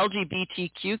 the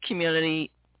LGBTQ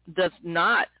community does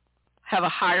not have a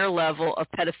higher level of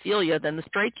pedophilia than the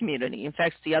straight community. In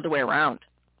fact, it's the other way around.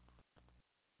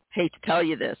 Hate to tell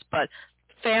you this, but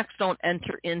facts don't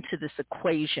enter into this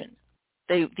equation.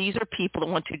 These are people that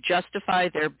want to justify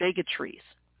their bigotries.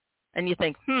 And you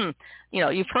think,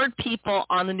 you've heard people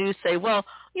on the news say, well,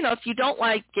 if you don't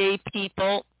like gay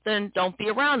people, then don't be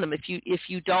around them. If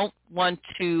you don't want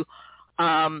to,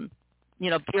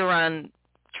 be around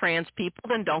trans people,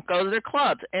 then don't go to their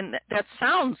clubs. And that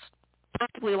sounds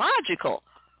perfectly logical.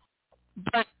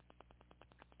 But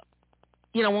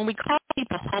when we call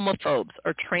people homophobes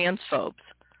or transphobes,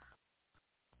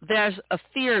 there's a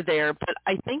fear there, but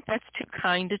I think that's too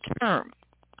kind a term.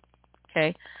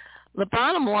 Okay? The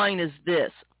bottom line is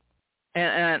this,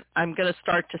 and I'm going to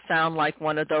start to sound like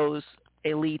one of those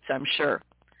elites, I'm sure.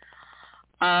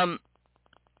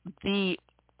 The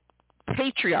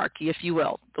patriarchy, if you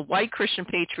will, the white Christian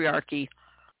patriarchy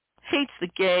hates the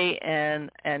gay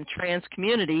and trans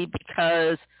community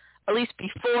because, at least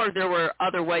before, there were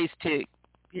other ways to,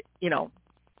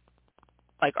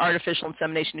 like artificial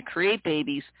insemination to create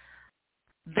babies.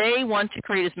 They want to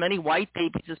create as many white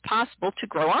babies as possible to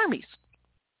grow armies,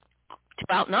 to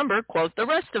outnumber, quote, the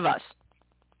rest of us.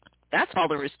 That's all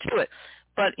there is to it.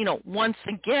 But, once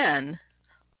again,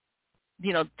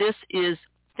 this is,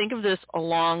 think of this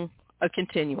along a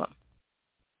continuum,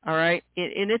 all right?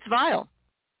 And it's vile.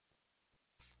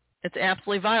 It's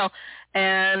absolutely vile.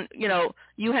 And,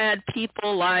 you had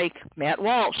people like Matt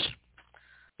Walsh,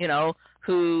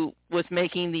 who was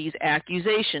making these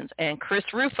accusations, and Chris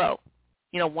Rufo,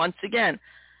 once again.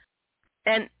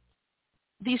 And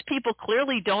these people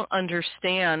clearly don't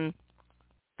understand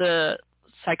the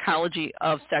psychology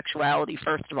of sexuality,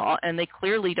 first of all, and they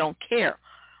clearly don't care.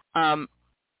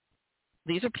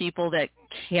 These are people that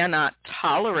cannot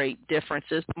tolerate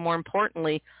differences, but more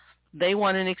importantly, they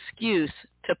want an excuse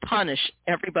to punish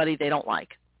everybody they don't like.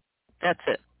 That's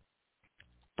it,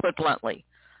 put bluntly.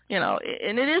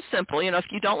 And it is simple.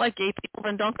 If you don't like gay people,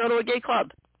 then don't go to a gay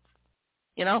club.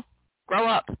 Grow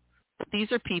up. But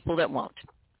these are people that won't.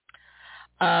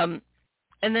 And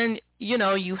then,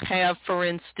 you have, for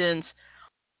instance,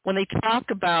 when they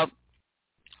talk about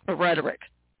the rhetoric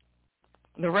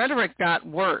got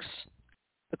worse,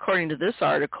 according to this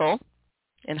article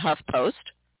in HuffPost,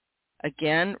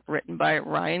 again, written by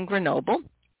Ryan Grenoble.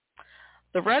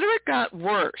 The rhetoric got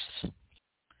worse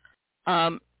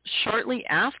shortly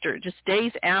after, just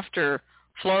days after,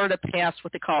 Florida passed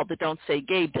what they call the Don't Say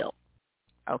Gay bill.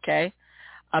 Okay?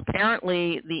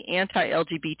 Apparently, the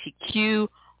anti-LGBTQ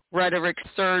rhetoric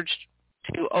surged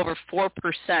to over 4%.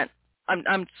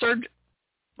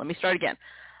 Let me start again.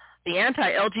 The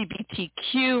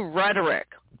anti-LGBTQ rhetoric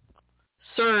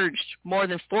surged more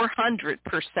than 400%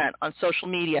 on social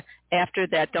media after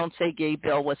that Don't Say Gay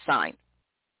bill was signed.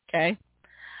 Okay?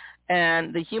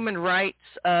 And the Human Rights,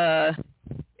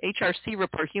 HRC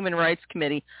report, Human Rights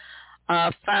Committee,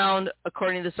 found,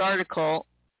 according to this article,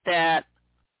 that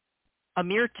a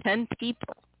mere 10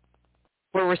 people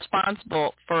were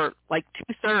responsible for like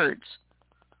 2/3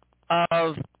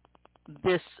 of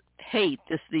this hate,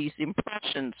 these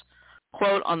impressions,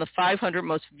 quote, on the 500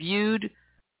 most viewed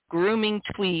grooming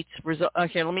tweets.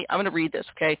 Okay, I'm going to read this,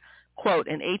 okay? Quote,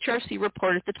 an HRC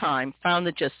report at the time found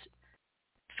just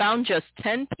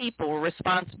 10 people were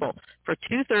responsible for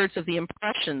 2/3 of the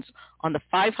impressions on the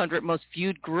 500 most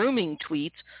viewed grooming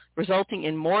tweets, resulting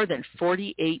in more than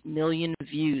 48 million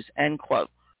views, end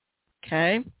quote.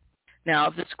 Okay? Now,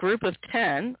 of this group of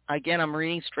 10, again, I'm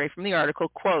reading straight from the article,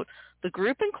 quote, the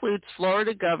group includes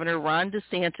Florida Governor Ron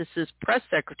DeSantis' press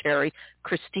secretary,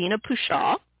 Christina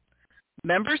Pushaw,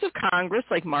 members of Congress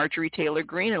like Marjorie Taylor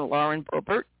Greene and Lauren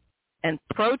Boebert, and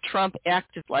pro-Trump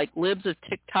activists like Libs of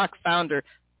TikTok founder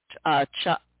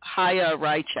Chaya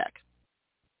Rychek.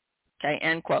 Okay,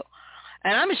 end quote.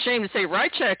 And I'm ashamed to say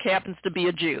Rychek happens to be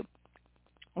a Jew,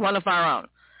 one of our own,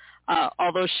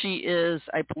 although she is,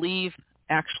 I believe,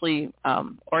 actually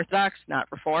Orthodox,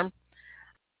 not Reformed.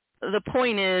 The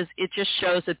point is, it just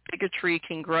shows that bigotry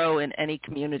can grow in any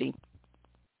community.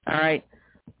 All right?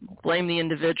 Blame the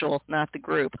individual, not the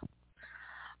group.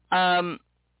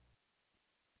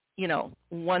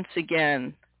 Once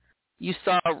again, you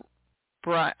saw,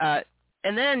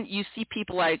 and then you see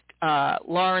people like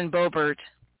Lauren Boebert.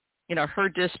 Her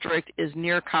district is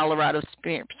near Colorado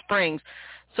Springs.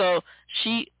 So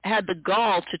she had the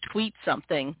gall to tweet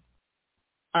something,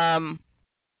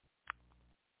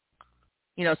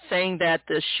 saying that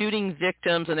the shooting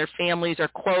victims and their families are,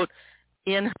 quote,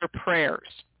 in her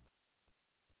prayers.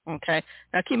 Okay.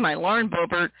 Now, keep in mind, Lauren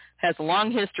Boebert has a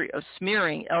long history of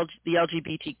smearing the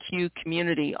LGBTQ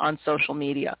community on social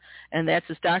media, and that's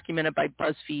as documented by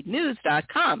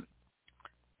BuzzFeedNews.com.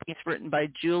 It's written by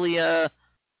Julia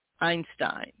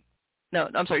Reinstein.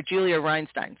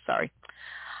 Sorry.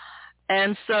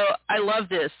 And so I love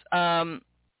this.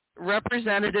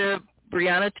 Representative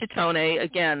Brianna Titone,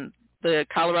 again, the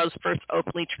Colorado's first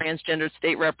openly transgender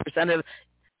state representative,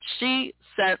 she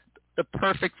sent the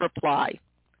perfect reply.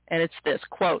 And it's this,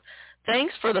 quote,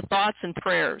 thanks for the thoughts and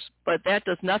prayers, but that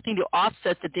does nothing to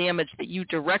offset the damage that you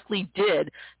directly did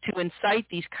to incite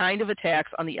these kind of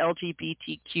attacks on the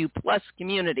LGBTQ plus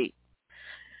community.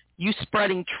 You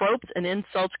spreading tropes and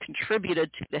insults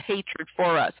contributed to the hatred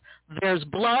for us. There's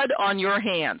blood on your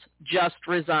hands. Just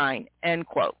resign, end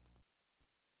quote.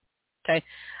 Okay.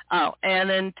 Oh, and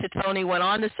then Tony went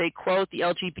on to say, quote, the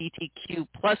LGBTQ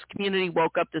plus community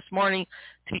woke up this morning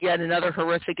to yet another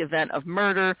horrific event of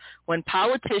murder when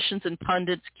politicians and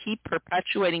pundits keep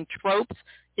perpetuating tropes,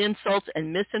 insults,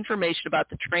 and misinformation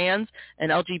about the trans and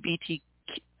LGBTQ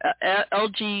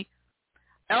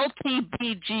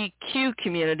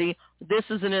community. This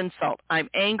is an insult. I'm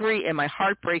angry and my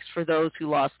heart breaks for those who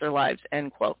lost their lives,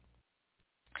 end quote.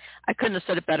 I couldn't have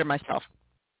said it better myself.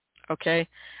 Okay.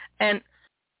 And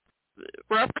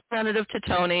Representative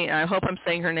Tony, I hope I'm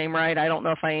saying her name right. I don't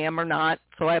know if I am or not,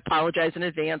 so I apologize in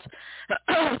advance.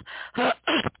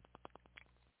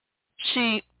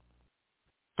 She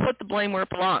put the blame where it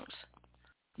belongs.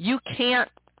 You can't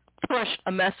push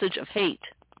a message of hate.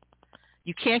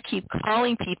 You can't keep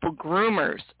calling people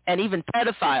groomers and even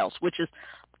pedophiles,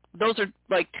 those are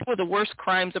like two of the worst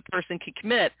crimes a person could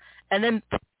commit, and then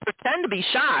pretend to be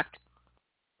shocked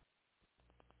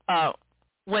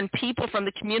when people from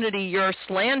the community you're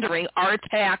slandering are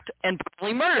attacked and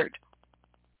brutally murdered,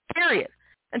 period.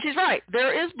 And she's right.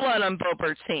 There is blood on Bo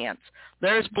Burt's hands.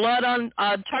 There's blood on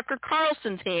Tucker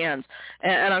Carlson's hands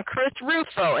and on Chris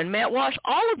Rufo and Matt Walsh,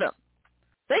 all of them.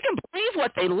 They can believe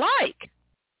what they like.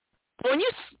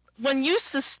 When you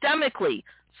systemically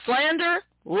slander,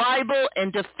 libel,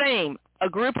 and defame a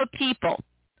group of people,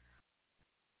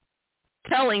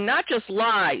 telling not just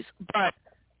lies, but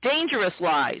dangerous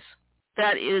lies,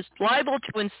 that is liable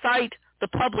to incite the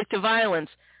public to violence,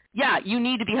 yeah, you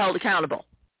need to be held accountable.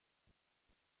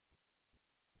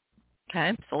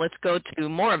 Okay, so let's go to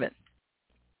more of it.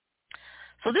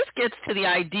 So this gets to the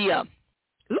idea.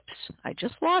 Oops, I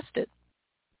just lost it.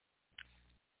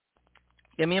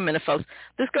 Give me a minute, folks.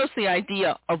 This goes to the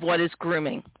idea of what is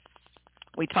grooming.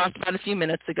 We talked about it a few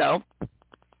minutes ago.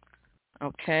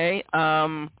 Okay.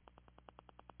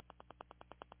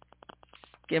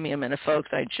 Give me a minute,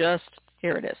 folks.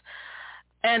 Here it is.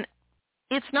 And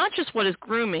it's not just what is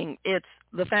grooming. It's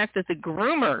the fact that the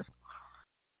groomer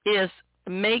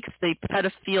makes the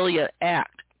pedophilia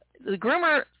act. The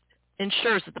groomer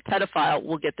ensures that the pedophile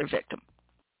will get their victim.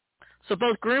 So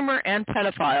both groomer and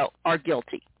pedophile are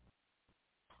guilty.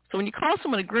 So when you call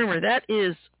someone a groomer, that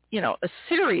is, a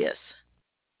serious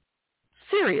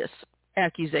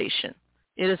accusation.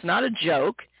 It is not a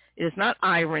joke. It is not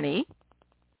irony.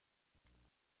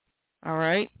 All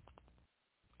right.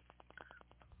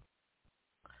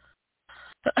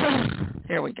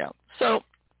 Here we go. So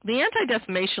the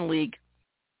Anti-Defamation League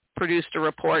produced a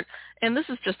report, and this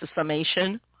is just a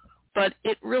summation, but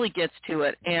it really gets to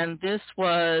it. And this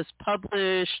was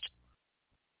published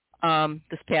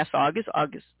this past August.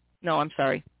 No, I'm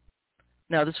sorry.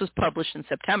 No, this was published in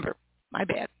September. My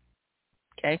bad.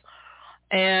 Okay.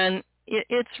 And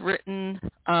it's written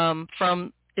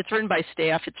by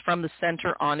staff. It's from the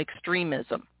Center on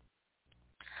Extremism.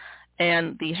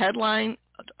 And the headline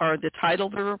or the title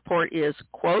of the report is,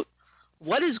 quote,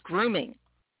 what is grooming?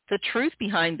 The truth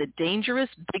behind the dangerous,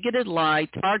 bigoted lie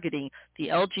targeting the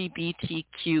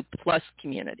LGBTQ plus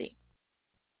community.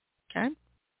 Okay?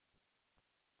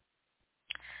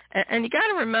 And you got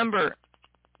to remember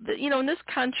that, in this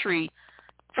country,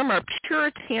 from our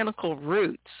puritanical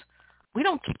roots, we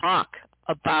don't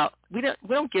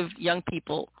give young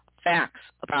people facts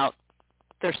about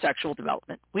their sexual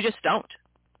development. We just don't.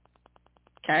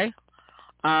 Okay?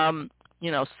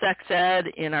 Sex ed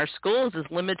in our schools is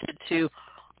limited to,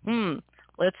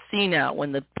 let's see now,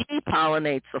 when the bee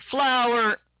pollinates the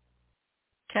flower,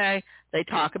 okay, they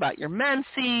talk about your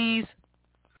menses,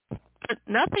 but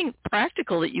nothing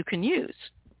practical that you can use.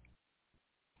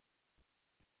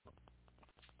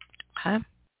 Okay?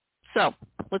 So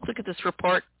let's look at this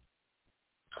report.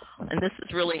 And this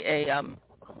is really a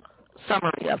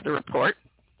summary of the report.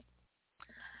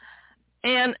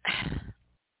 And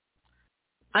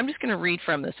I'm just going to read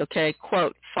from this, okay?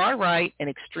 Quote, far-right and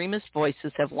extremist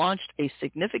voices have launched a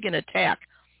significant attack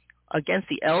against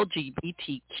the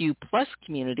LGBTQ plus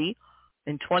community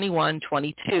in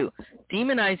 21-22,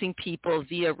 demonizing people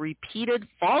via repeated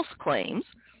false claims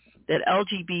that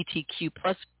LGBTQ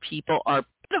plus people are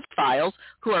pedophiles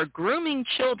who are grooming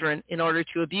children in order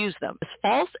to abuse them. This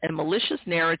false and malicious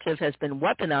narrative has been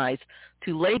weaponized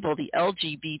to label the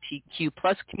LGBTQ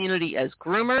plus community as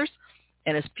groomers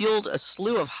and has fueled a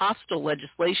slew of hostile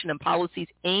legislation and policies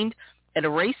aimed at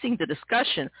erasing the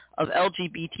discussion of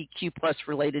LGBTQ plus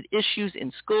related issues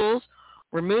in schools,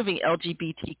 removing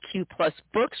LGBTQ plus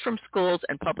books from schools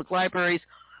and public libraries,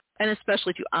 and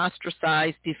especially to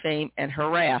ostracize, defame, and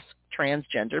harass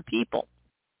transgender people.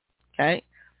 Okay?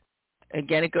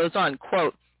 again, it goes on,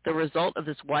 quote, the result of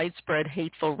this widespread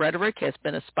hateful rhetoric has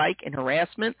been a spike in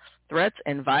harassment, threats,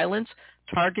 and violence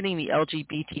targeting the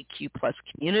LGBTQ plus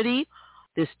community.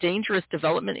 This dangerous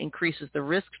development increases the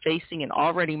risk facing an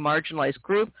already marginalized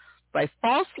group by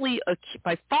falsely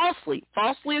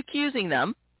accusing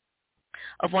them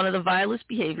of one of the vilest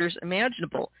behaviors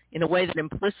imaginable in a way that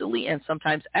implicitly and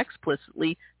sometimes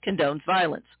explicitly condones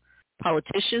violence.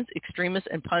 Politicians, extremists,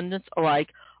 and pundits alike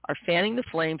are fanning the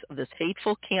flames of this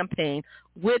hateful campaign,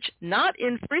 which not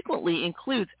infrequently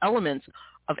includes elements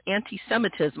of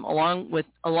anti-Semitism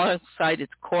alongside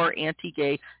its core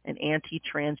anti-gay and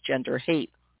anti-transgender hate.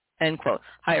 End quote.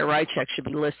 Haya Rychek should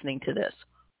be listening to this,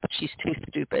 but she's too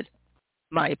stupid,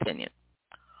 my opinion.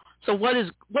 So what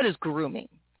is grooming?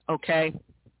 Okay.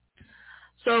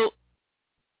 So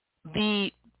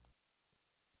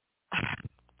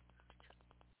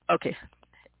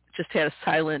just had a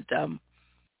silent,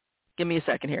 give me a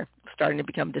second here. I'm starting to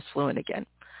become disfluent again.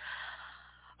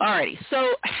 Alrighty,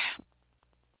 so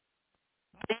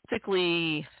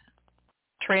basically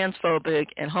transphobic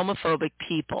and homophobic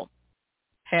people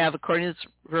have, according to this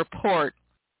report,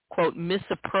 quote,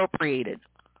 misappropriated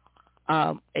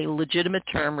a legitimate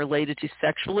term related to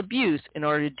sexual abuse in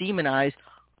order to demonize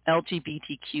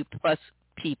LGBTQ plus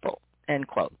people, end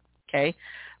quote. Okay,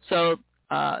 so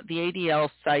the ADL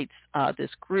cites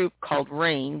this group called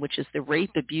RAIN, which is the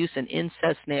Rape, Abuse, and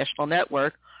Incest National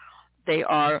Network. They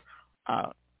are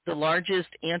the largest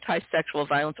anti-sexual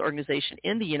violence organization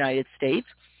in the United States,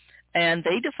 and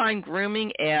they define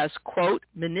grooming as, quote,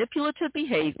 manipulative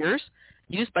behaviors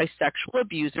used by sexual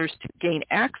abusers to gain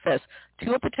access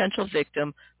to a potential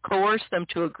victim, coerce them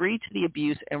to agree to the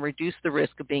abuse, and reduce the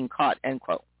risk of being caught, end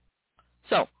quote.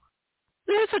 So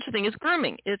there is such a thing as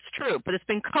grooming. It's true, but it's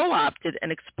been co-opted and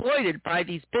exploited by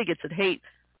these bigots that hate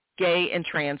gay and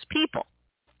trans people.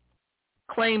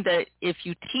 Claim that if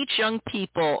you teach young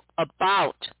people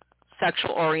about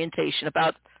sexual orientation,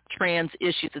 about trans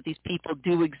issues, that these people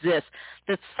do exist,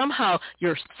 that somehow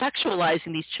you're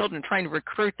sexualizing these children, trying to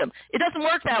recruit them. It doesn't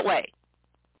work that way.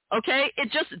 Okay?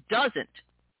 It just doesn't.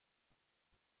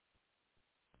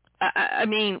 I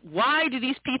mean, why do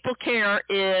these people care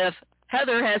if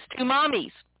Heather has two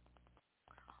mommies,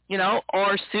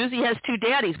 or Susie has two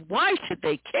daddies? Why should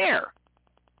they care?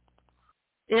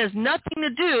 It has nothing to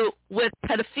do with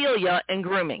pedophilia and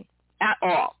grooming at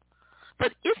all.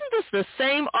 But isn't this the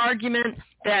same argument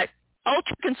that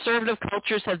ultra-conservative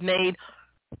cultures have made,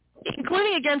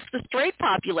 including against the straight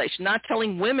population, not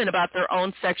telling women about their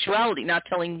own sexuality, not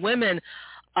telling women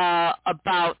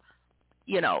about,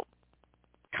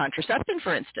 contraception,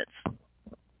 for instance?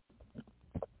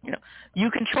 You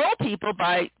control people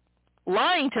by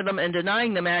lying to them and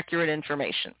denying them accurate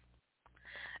information.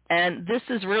 And this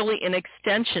is really an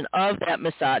extension of that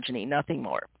misogyny, nothing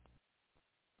more.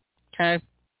 Okay?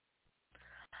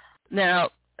 Now,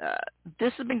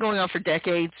 this has been going on for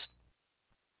decades.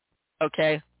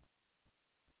 Okay?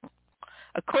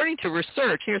 According to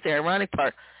research, here's the ironic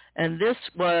part, and this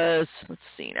was, let's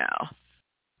see now.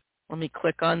 Let me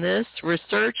click on this.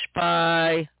 Research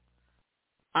by,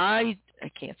 I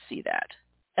can't see that,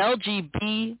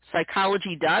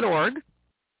 lgbpsychology.org.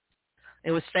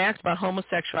 It was facts about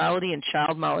homosexuality and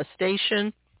child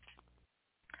molestation.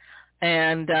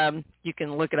 And you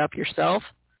can look it up yourself.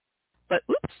 But,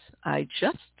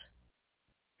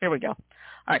 here we go. All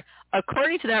right.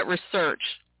 According to that research,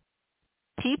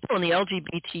 people in the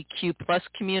LGBTQ plus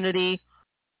community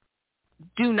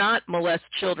do not molest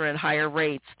children at higher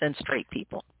rates than straight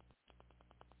people,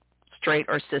 straight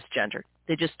or cisgender.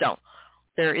 They just don't.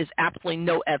 There is absolutely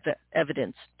no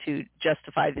evidence to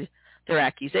justify their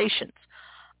accusations.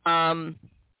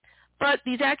 But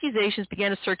these accusations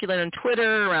began to circulate on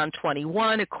Twitter around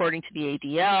 21, according to the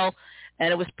ADL,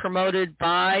 and it was promoted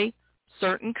by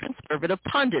certain conservative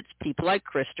pundits, people like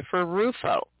Christopher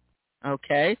Rufo,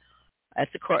 okay, as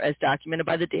documented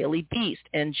by the Daily Beast,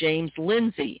 and James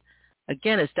Lindsay,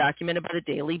 again, as documented by the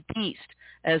Daily Beast,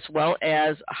 as well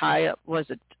as Chaya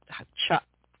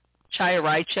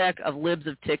Rychek of Libs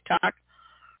of TikTok.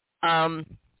 But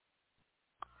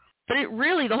it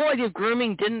really, the whole idea of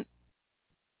grooming didn't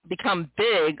become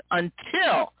big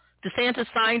until DeSantis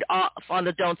signed off on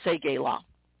the Don't Say Gay law.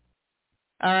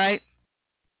 All right?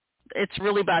 It's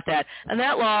really about that. And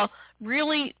that law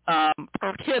really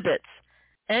prohibits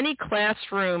any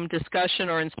classroom discussion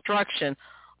or instruction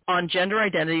on gender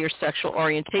identity or sexual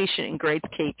orientation in grades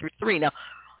K through 3. Now,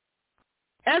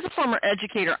 as a former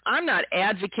educator, I'm not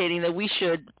advocating that we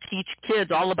should teach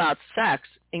kids all about sex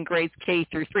in grades K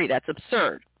through 3. That's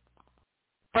absurd.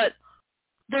 But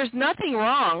there's nothing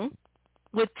wrong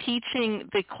with teaching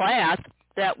the class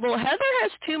that, well, Heather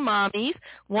has two mommies.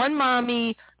 One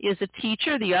mommy is a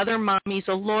teacher. The other mommy's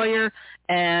a lawyer.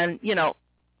 And, you know,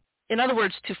 in other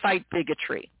words, to fight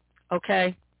bigotry.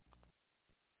 Okay?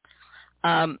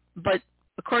 But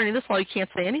according to this law, you can't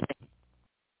say anything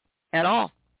at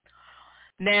all.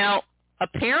 Now,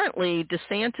 apparently,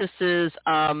 DeSantis's,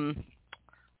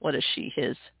 what is she,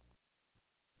 his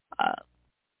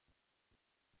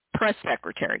press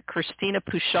secretary, Christina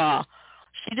Pushaw,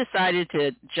 she decided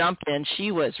to jump in.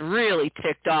 She was really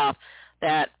ticked off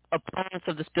that opponents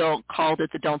of this bill called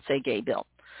it the Don't Say Gay bill.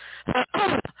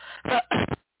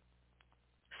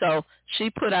 So she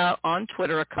put out on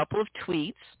Twitter a couple of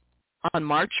tweets on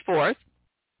March 4th.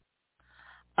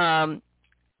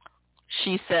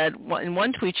 She said, in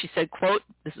one tweet, she said, quote,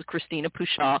 this is Christina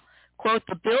Pushaw, quote,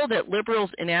 the bill that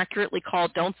liberals inaccurately call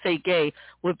Don't Say Gay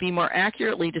would be more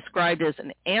accurately described as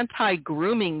an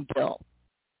anti-grooming bill.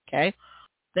 Okay?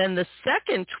 Then the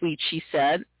second tweet she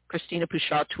said, Christina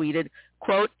Pushaw tweeted,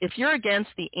 quote, if you're against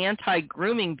the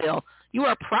anti-grooming bill, you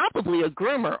are probably a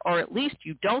groomer, or at least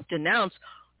you don't denounce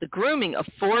the grooming of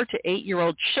 4 to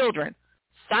 8-year-old children.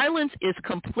 Silence is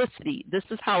complicity. This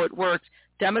is how it works.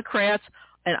 Democrats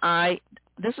and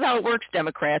this is how it works,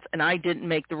 Democrats, and I didn't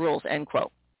make the rules, end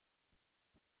quote.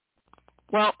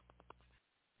 Well,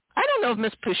 I don't know if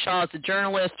Ms. Pushaw is a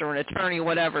journalist or an attorney or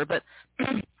whatever, but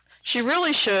she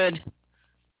really should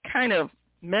kind of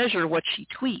measure what she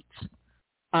tweets,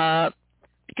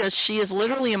 because she is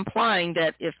literally implying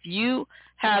that if you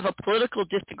have a political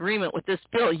disagreement with this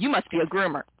bill, you must be a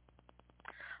groomer.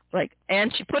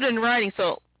 And she put it in writing.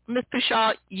 So, Ms.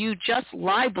 Pushaw, you just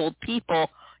libeled people.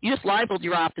 You just libeled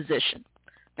your opposition.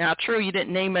 Now, true, you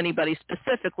didn't name anybody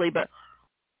specifically, but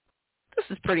this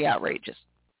is pretty outrageous.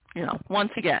 You know, once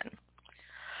again.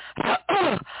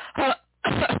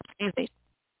 Excuse me.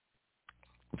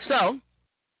 So,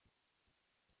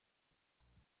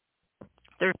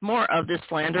 there's more of this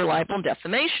slander, libel, and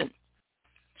defamation.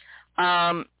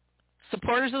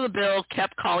 Supporters of the bill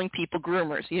kept calling people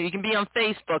groomers. You can be on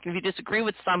Facebook, and if you disagree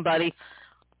with somebody,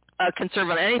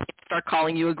 conservative on anything, start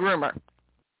calling you a groomer.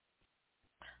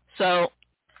 So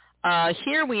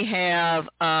here we have,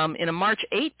 in a March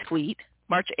 8th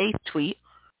tweet,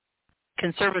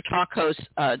 conservative talk host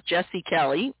Jesse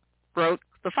Kelly wrote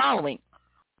the following.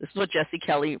 This is what Jesse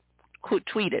Kelly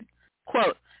tweeted.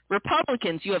 Quote,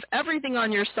 Republicans, you have everything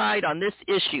on your side on this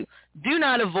issue. Do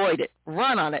not avoid it.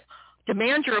 Run on it.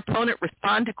 Demand your opponent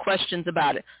respond to questions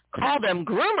about it. Call them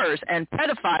groomers and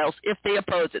pedophiles if they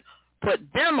oppose it. Put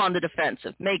them on the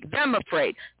defensive. Make them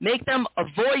afraid. Make them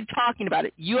avoid talking about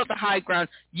it. You have the high ground.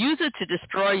 Use it to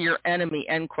destroy your enemy,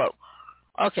 end quote.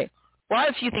 Okay. Well, I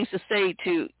have a few things to say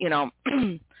to,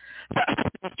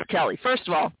 Mr. Kelly. First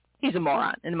of all, he's a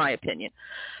moron, in my opinion.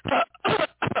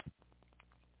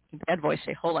 Bad voice.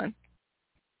 Say, hold on.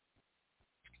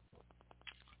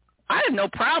 I have no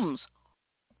problems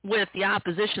with the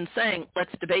opposition saying, let's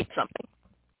debate something.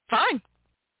 Fine.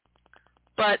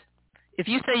 But if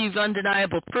you say you've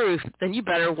undeniable proof, then you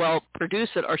better, produce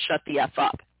it or shut the F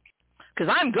up.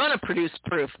 Because I'm going to produce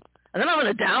proof, and then I'm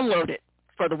going to download it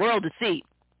for the world to see.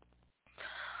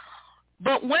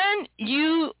 But when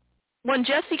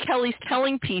Jesse Kelly's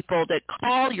telling people that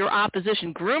call your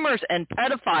opposition groomers and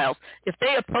pedophiles if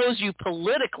they oppose you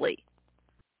politically,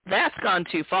 that's gone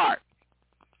too far.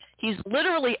 He's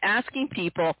literally asking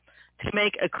people to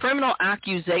make a criminal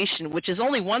accusation, which is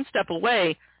only one step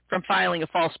away from filing a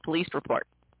false police report.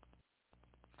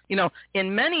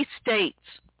 In many states,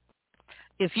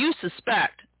 if you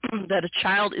suspect that a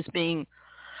child is being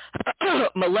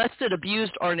molested,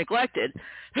 abused, or neglected,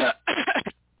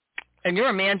 and you're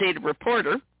a mandated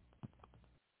reporter,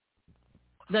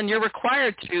 then you're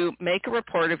required to make a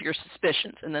report of your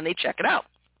suspicions, and then they check it out.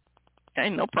 Okay,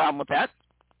 no problem with that.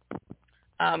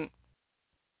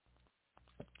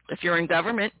 If you're in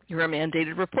government, you're a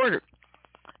mandated reporter.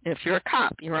 If you're a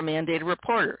cop, you're a mandated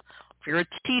reporter. If you're a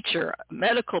teacher, a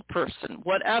medical person,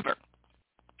 whatever.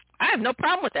 I have no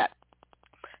problem with that.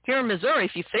 Here in Missouri,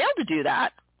 if you fail to do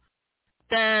that,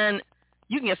 then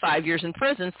you can get 5 years in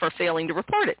prison for failing to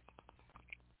report it.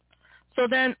 So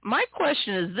then my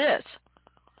question is this.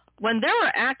 When there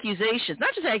were accusations,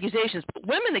 not just accusations, but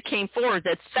women that came forward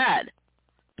that said,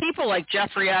 people like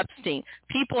Jeffrey Epstein,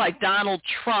 people like Donald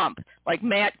Trump, like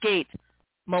Matt Gaetz,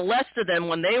 molested them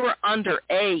when they were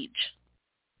underage.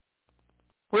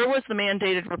 Where was the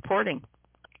mandated reporting?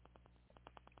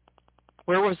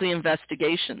 Where was the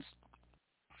investigations?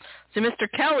 So Mr.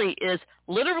 Kelly is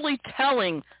literally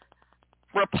telling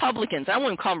Republicans, I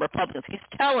wouldn't call them Republicans, he's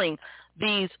telling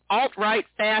these alt-right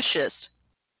fascists,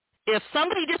 if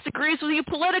somebody disagrees with you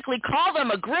politically, call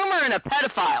them a groomer and a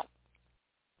pedophile.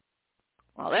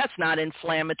 Well, that's not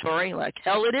inflammatory. Like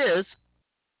hell it is.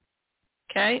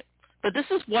 Okay? But this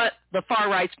is what the far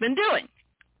right's been doing.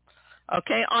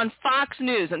 Okay? On Fox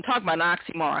News, and talk about an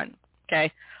oxymoron.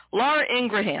 Okay? Laura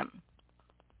Ingraham.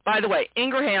 By the way,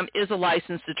 Ingraham is a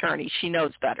licensed attorney. She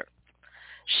knows better.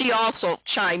 She also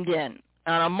chimed in.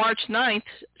 And on March 9th,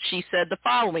 she said the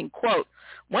following, quote,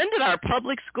 when did our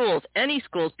public schools, any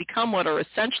schools, become what are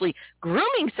essentially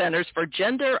grooming centers for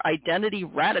gender identity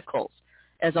radicals?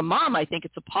 As a mom, I think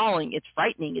it's appalling, it's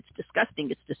frightening, it's disgusting,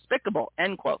 it's despicable,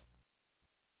 end quote.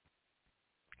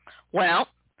 Well,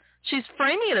 she's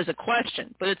framing it as a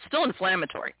question, but it's still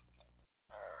inflammatory.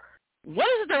 What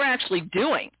is it they're actually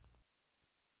doing?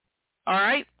 All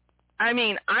right? I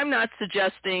mean, I'm not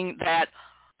suggesting that,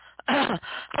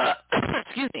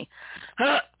 excuse me.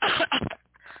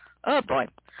 Oh, boy.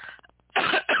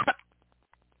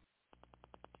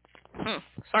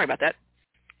 Sorry about that.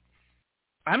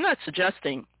 I'm not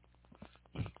suggesting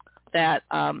that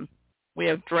we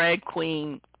have drag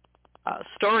queen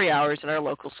story hours in our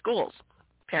local schools.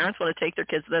 Parents want to take their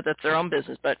kids there, that's their own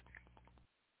business. But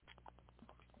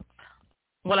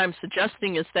what I'm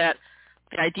suggesting is that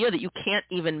the idea that you can't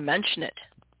even mention it,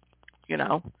 you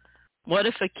know, what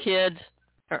if a kid,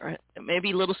 or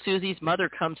maybe little Susie's mother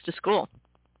comes to school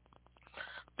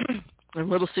and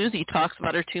little Susie talks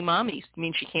about her two mommies? You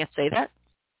mean she can't say that?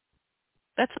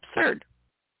 That's absurd.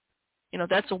 You know,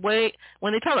 that's a way,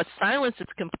 when they talk about silence,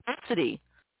 it's complicity.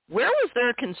 Where was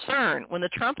their concern when the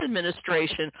Trump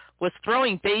administration was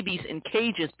throwing babies in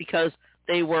cages because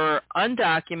they were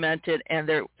undocumented and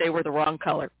they were the wrong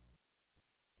color?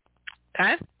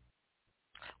 Okay?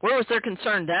 Where was their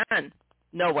concern then?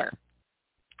 Nowhere.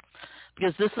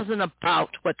 Because this isn't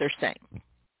about what they're saying.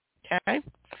 Okay?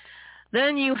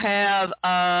 Then you have,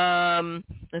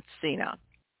 let's see now.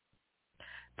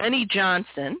 Benny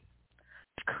Johnson,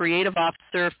 creative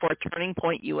officer for Turning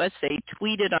Point USA,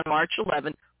 tweeted on March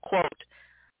 11, quote,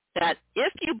 that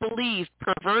if you believe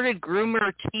perverted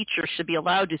groomer teachers should be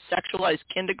allowed to sexualize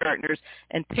kindergartners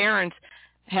and parents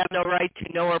have no right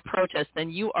to know or protest, then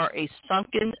you are a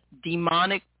sunken,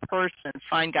 demonic person.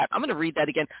 Find God. I'm going to read that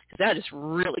again because that is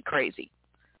really crazy.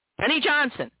 Benny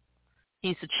Johnson,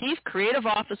 he's the chief creative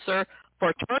officer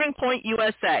for Turning Point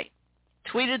USA,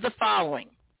 tweeted the following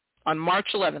on March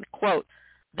 11th, quote,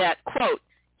 that, quote,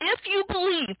 if you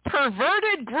believe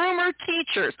perverted groomer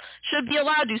teachers should be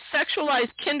allowed to sexualize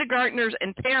kindergartners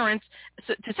and parents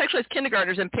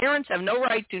have no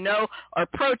right to know or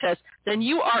protest, then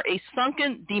you are a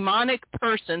sunken, demonic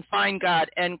person. Find God,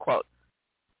 end quote.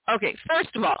 Okay,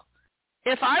 first of all,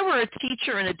 if I were a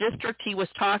teacher in a district he was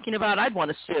talking about, I'd want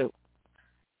to sue.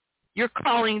 You're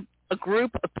calling a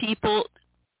group of people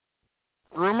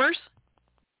groomers?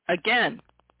 Again,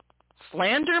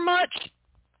 slander much?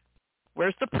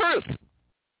 Where's the proof?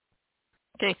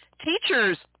 Okay,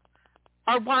 teachers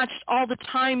are watched all the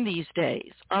time these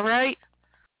days, all right?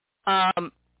 And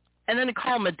then to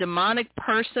call them a demonic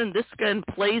person, this again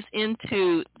plays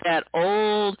into that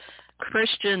old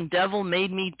Christian devil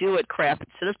made me do it crap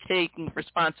instead of taking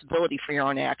responsibility for your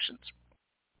own actions.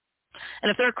 And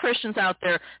if there are Christians out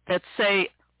there that say,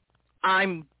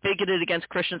 I'm bigoted against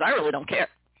Christians, I really don't care.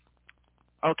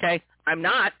 Okay? I'm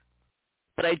not.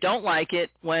 But I don't like it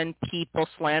when people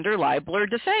slander, libel, or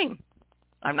defame.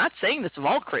 I'm not saying this of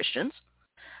all Christians.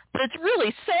 But it's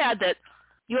really sad that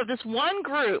you have this one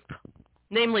group,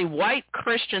 namely white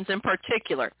Christians in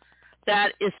particular,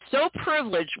 that is so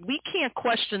privileged we can't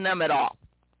question them at all.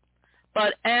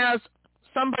 But as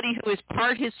somebody who is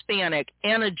part Hispanic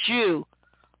and a Jew,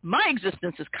 my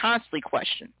existence is constantly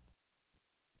questioned.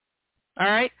 All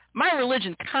right? My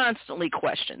religion constantly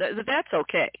questioned. That's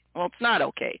okay. Well, it's not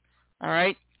okay. All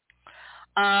right.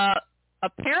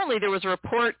 Apparently, there was a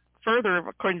report further,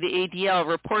 according to the ADL, a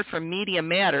report from Media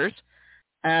Matters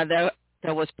that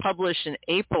was published in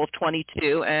April of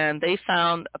 22, and they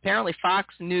found apparently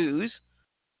Fox News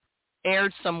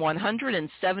aired some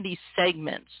 170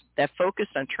 segments that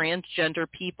focused on transgender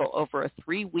people over a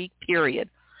 3-week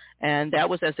period, and that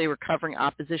was as they were covering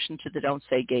opposition to the Don't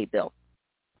Say Gay bill.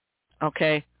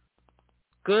 Okay.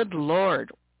 Good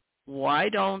Lord. Why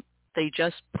don't they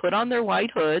just put on their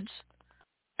white hoods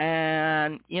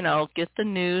and, you know, get the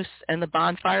noose and the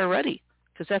bonfire ready?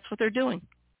 Because that's what they're doing.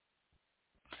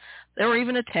 There were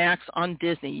even attacks on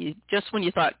Disney. Just when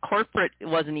you thought corporate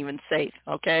wasn't even safe,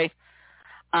 okay?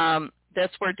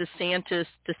 That's where DeSantis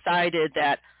decided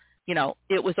that, you know,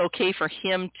 it was okay for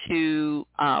him to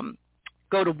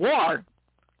go to war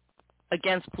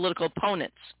against political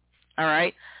opponents, all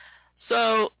right?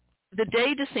 So the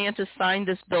day DeSantis signed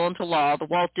this bill into law, the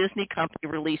Walt Disney Company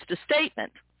released a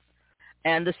statement.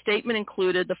 And the statement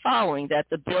included the following, that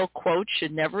the bill, quote,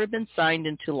 should never have been signed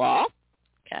into law,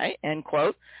 okay, end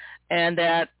quote, and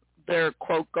that their,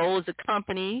 quote, goal as a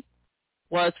company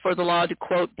was for the law to,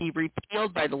 quote, be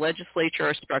repealed by the legislature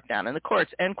or struck down in the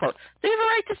courts, end quote. They have a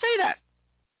right to say that,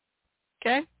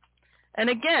 okay? And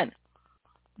again,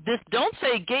 this Don't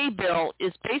Say Gay bill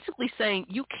is basically saying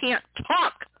you can't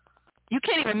talk. You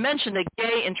can't even mention that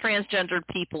gay and transgender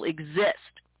people exist.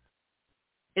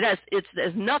 It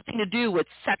has nothing to do with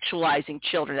sexualizing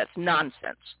children. That's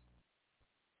nonsense.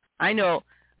 I know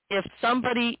if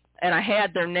somebody, and I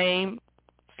had their name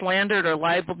slandered or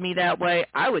libeled me that way,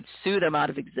 I would sue them out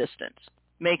of existence.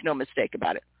 Make no mistake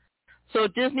about it. So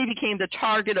Disney became the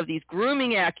target of these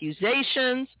grooming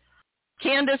accusations.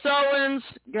 Candace Owens,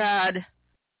 God,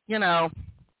 you know,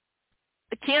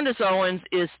 Candace Owens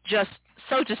is just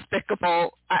so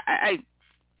despicable.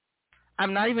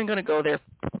 I'm not even going to go there.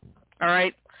 All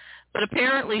right. But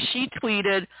apparently she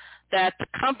tweeted that the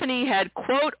company had,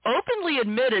 quote, openly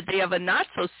admitted they have a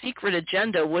not-so-secret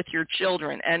agenda with your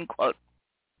children, end quote.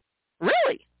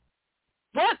 Really?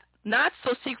 What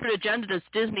not-so-secret agenda does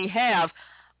Disney have?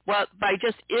 Well, by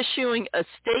just issuing a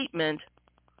statement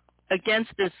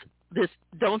against this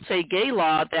Don't Say Gay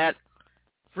law that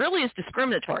really is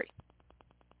discriminatory.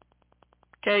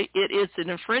 Okay, it is an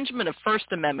infringement of First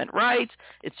Amendment rights.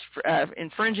 It's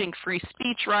infringing free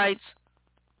speech rights.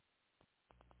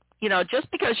 You know, just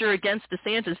because you're against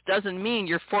DeSantis doesn't mean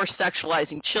you're for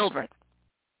sexualizing children.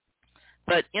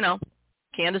 But, you know,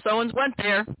 Candace Owens went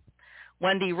there.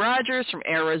 Wendy Rogers from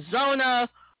Arizona,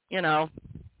 you know,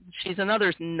 she's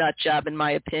another nut job in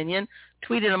my opinion,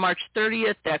 tweeted on March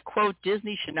 30th that, quote,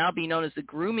 Disney should now be known as a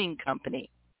grooming company,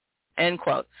 end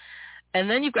quote. And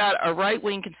then you've got a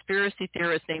right-wing conspiracy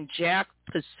theorist named Jack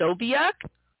Posobiec.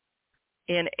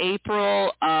 In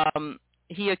April,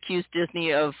 he accused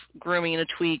Disney of grooming in a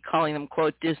tweet, calling them,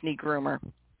 quote, Disney groomer.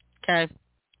 Okay?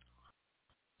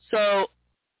 So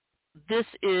this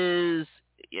is,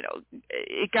 you know,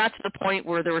 it got to the point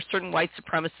where there were certain white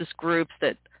supremacist groups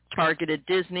that targeted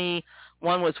Disney.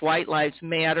 One was White Lives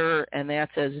Matter, and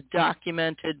that's as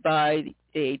documented by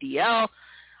the ADL.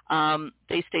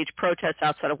 They staged protests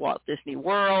outside of Walt Disney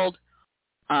World,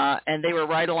 and they were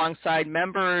right alongside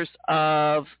members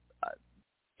of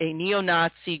a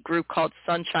neo-Nazi group called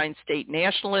Sunshine State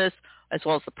Nationalists, as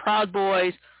well as the Proud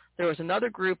Boys. There was another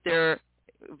group there,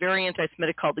 very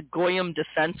anti-Semitic, called the Goyim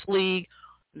Defense League.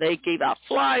 They gave out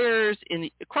flyers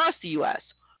across the U.S.,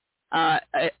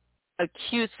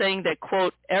 accused saying that,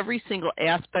 quote, every single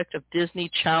aspect of Disney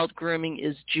child grooming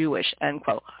is Jewish, end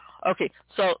quote. Okay,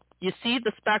 so you see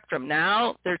the spectrum.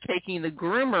 Now they're taking the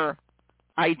groomer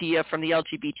idea from the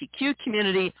LGBTQ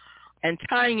community and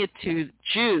tying it to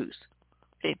Jews.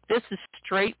 Okay, this is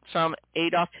straight from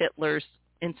Adolf Hitler's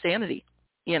insanity,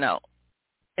 you know.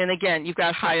 And again, you've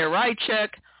got Chaya Raichik.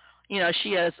 You know,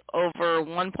 she has over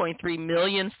 1.3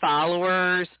 million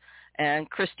followers. And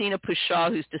Christina Pushaw,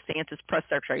 who's DeSantis' press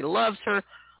secretary, loves her.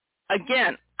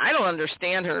 Again, I don't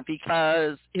understand her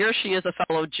because here she is, a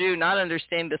fellow Jew, not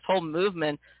understanding this whole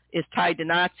movement is tied to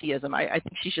Nazism. I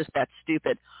think she's just that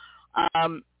stupid.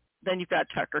 Then you've got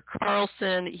Tucker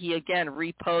Carlson. He, again,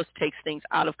 reposts, takes things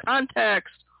out of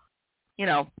context. You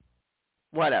know,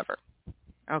 whatever.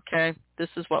 Okay? This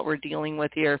is what we're dealing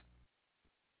with here.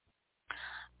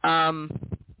 And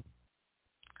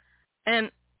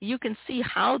you can see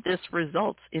how this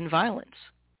results in violence.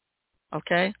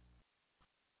 Okay?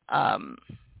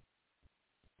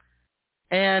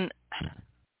 And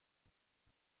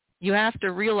you have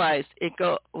to realize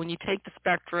when you take the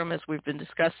spectrum, as we've been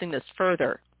discussing this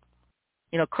further,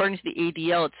 you know, according to the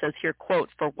ADL, it says here, quote,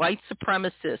 for white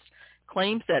supremacists,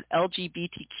 claims that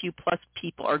LGBTQ plus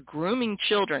people are grooming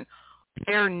children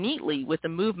pair neatly with the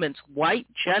movement's white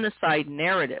genocide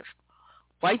narrative.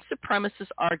 White supremacists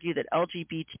argue that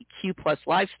LGBTQ plus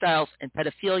lifestyles and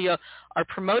pedophilia are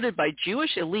promoted by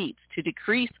Jewish elites to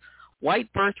decrease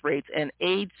white birth rates and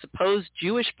aid supposed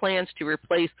Jewish plans to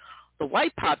replace the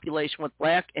white population with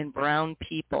black and brown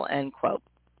people, end quote.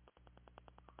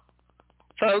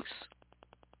 Folks,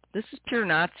 this is pure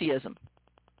Nazism.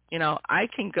 You know, I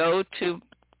can go to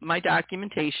my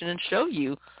documentation and show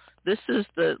you this is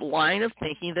the line of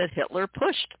thinking that Hitler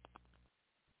pushed.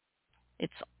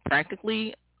 It's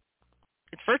virtually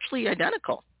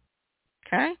identical.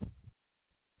 Okay?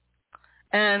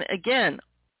 And again,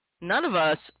 none of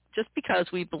us, just because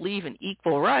we believe in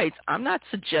equal rights, I'm not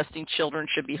suggesting children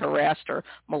should be harassed or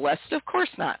molested. Of course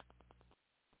not.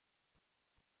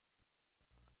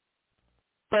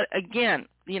 But again,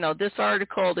 you know, this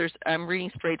article, I'm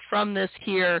reading straight from this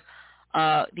here.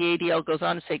 The ADL goes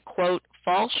on to say, quote,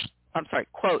 false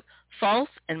quote, false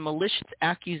and malicious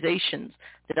accusations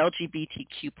that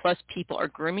LGBTQ plus people are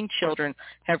grooming children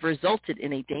have resulted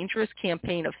in a dangerous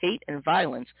campaign of hate and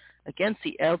violence against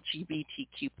the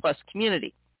LGBTQ plus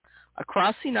community.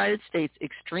 Across the United States,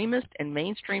 extremist and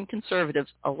mainstream conservatives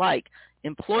alike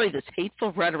employ this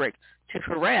hateful rhetoric to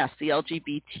harass the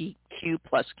LGBTQ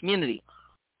plus community.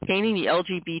 Painting the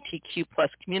LGBTQ plus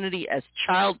community as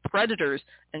child predators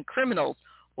and criminals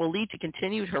will lead to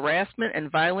continued harassment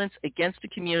and violence against a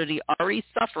community already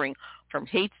suffering from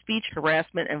hate speech,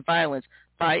 harassment, and violence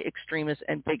by extremists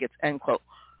and bigots, end quote.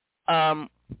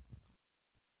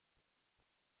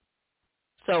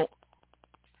 So,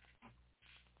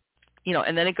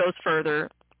 and then it goes further,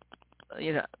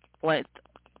 like,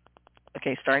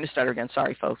 okay, starting to stutter again.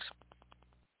 Sorry, folks.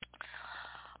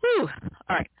 Whew.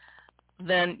 All right.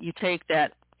 Then you take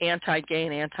that anti-gay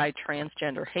and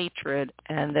anti-transgender hatred,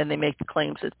 and then they make the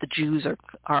claims that the Jews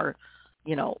are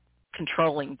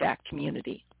controlling that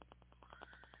community.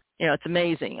 It's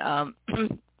amazing. I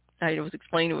was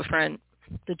explaining to a friend,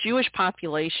 the Jewish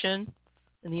population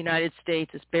in the United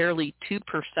States is barely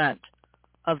 2%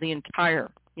 of the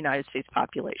entire United States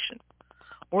population.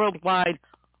 Worldwide,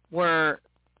 we're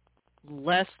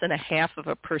less than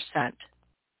 0.5%.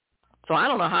 So I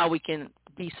don't know how we can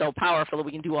be so powerful that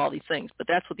we can do all these things, but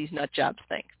that's what these nut jobs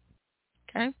think.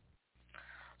 Okay?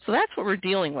 So that's what we're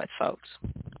dealing with, folks.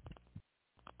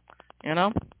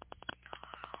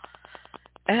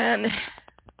 And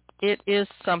it is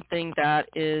something that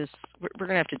is, we're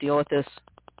going to have to deal with this.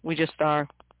 We just are.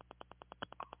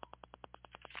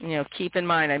 Keep in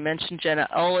mind, I mentioned Jenna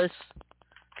Ellis.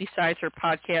 Besides her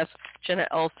podcast, Jenna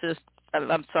Ellis,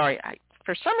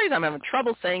 for some reason I'm having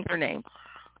trouble saying her name.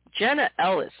 Jenna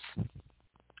Ellis,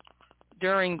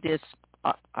 during this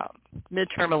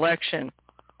midterm election,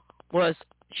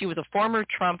 she was a former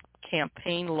Trump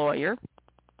campaign lawyer,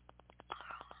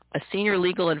 a senior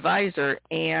legal advisor,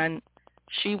 and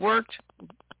she worked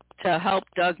to help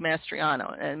Doug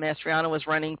Mastriano. And Mastriano was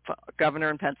running for governor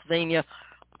in Pennsylvania,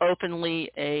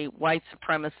 openly a white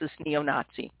supremacist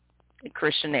neo-Nazi, a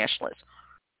Christian nationalist.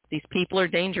 These people are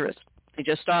dangerous. They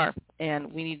just are.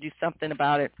 And we need to do something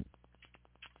about it.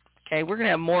 Okay, we're going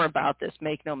to have more about this.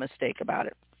 Make no mistake about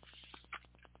it.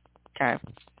 Okay.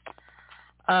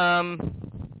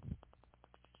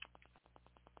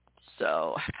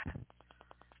 So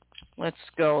let's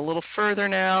go a little further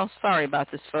now. Sorry about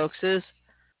this, folks. So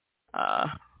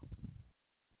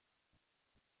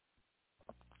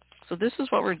this is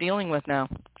what we're dealing with now.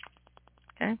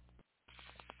 Okay.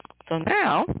 So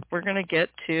now we're going to get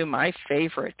to my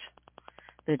favorite,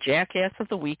 the Jackass of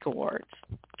the Week Awards.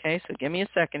 Okay, so give me a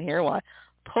second here while I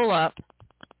pull up.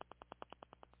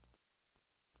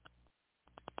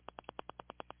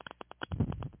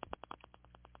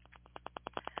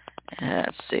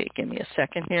 Let's see, give me a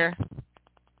second here.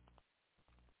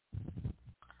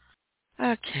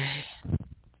 Okay.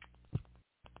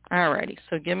 Alrighty,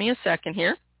 so give me a second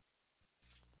here.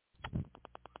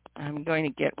 I'm going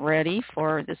to get ready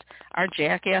for this, our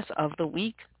Jackass of the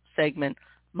Week segment,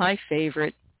 my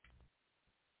favorite.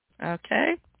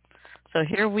 Okay, so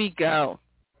here we go.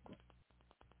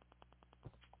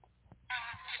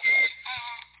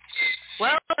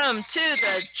 Welcome to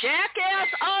the Jackass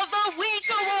of the Week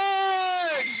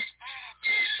Awards!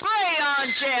 Bray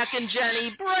on, Jack and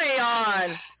Jenny, bray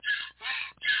on!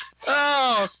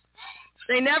 Oh,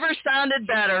 they never sounded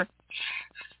better.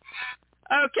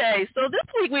 Okay, so this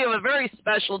week we have a very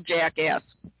special Jackass.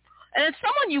 And it's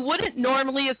someone you wouldn't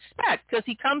normally expect because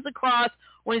he comes across,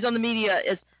 when he's on the media,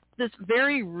 as this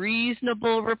very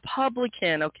reasonable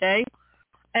Republican, okay?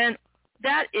 And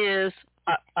that is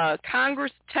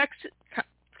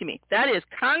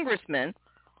Congressman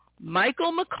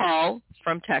Michael McCall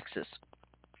from Texas.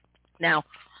 Now,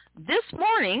 this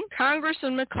morning,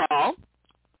 Congressman McCall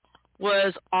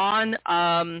was on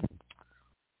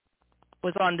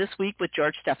This Week with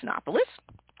George Stephanopoulos.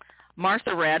 Martha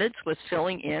Raddatz was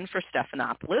filling in for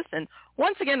Stephanopoulos, and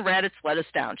once again, Raddatz let us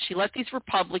down. She let these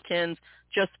Republicans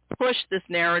just push this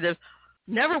narrative,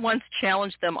 never once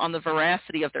challenged them on the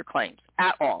veracity of their claims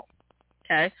at all.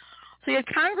 Okay? So you had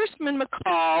Congressman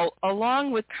McCall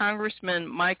along with Congressman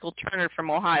Michael Turner from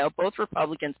Ohio, both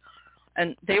Republicans,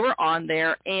 and they were on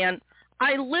there, and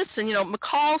I listened.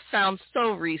 McCall sounds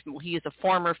so reasonable. He is a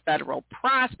former federal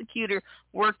prosecutor,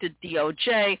 worked at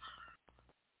DOJ.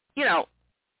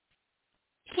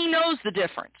 He knows the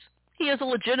difference. He is a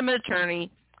legitimate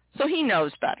attorney, so he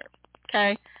knows better,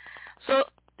 okay? So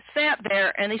sat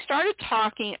there, and they started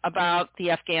talking about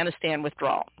the Afghanistan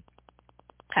withdrawal,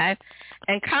 okay?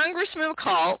 And Congressman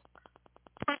McCall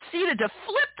proceeded to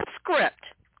flip the script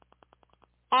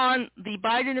on the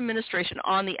Biden administration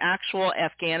on the actual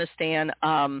Afghanistan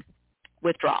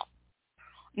withdrawal.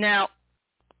 Now,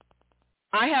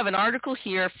 I have an article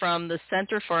here from the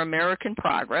Center for American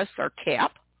Progress, or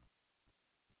CAP.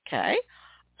 Okay.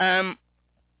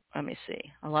 Let me see.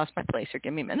 I lost my place here.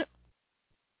 Give me a minute.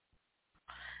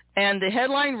 And the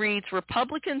headline reads,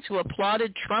 Republicans who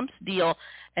applauded Trump's deal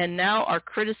and now are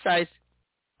criticizing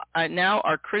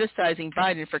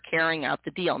Biden for carrying out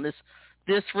the deal. And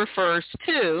this refers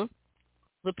to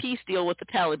the peace deal with the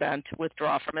Taliban to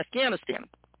withdraw from Afghanistan.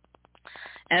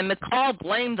 And McCall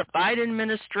blamed the Biden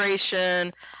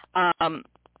administration, and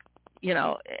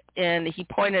he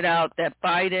pointed out that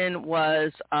Biden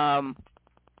was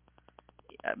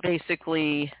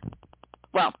basically,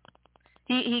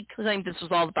 he claimed this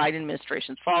was all the Biden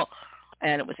administration's fault,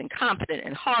 and it was incompetent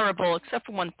and horrible, except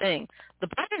for one thing. The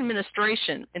Biden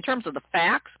administration, in terms of the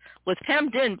facts, was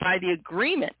hemmed in by the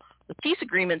agreement, the peace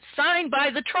agreement signed by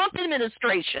the Trump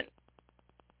administration.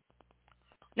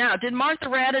 Now, did Martha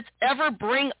Raddatz ever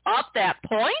bring up that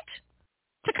point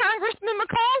to Congressman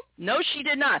McCall? No, she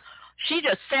did not. She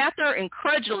just sat there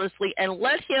incredulously and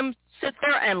let him sit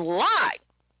there and lie.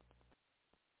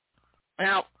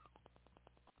 Now,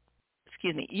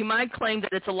 you might claim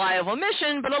that it's a lie of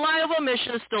omission, but a lie of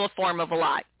omission is still a form of a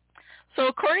lie. So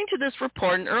according to this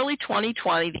report, in early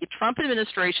 2020, the Trump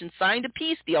administration signed a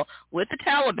peace deal with the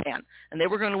Taliban, and they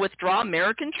were going to withdraw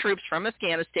American troops from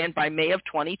Afghanistan by May of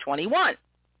 2021.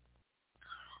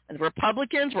 And the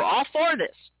Republicans were all for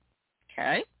this.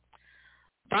 Okay?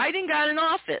 Biden got in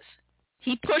office.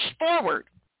 He pushed forward.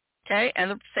 Okay?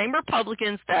 And the same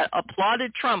Republicans that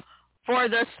applauded Trump for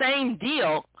the same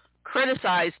deal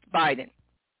criticized Biden.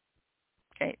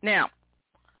 Okay, now,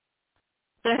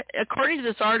 according to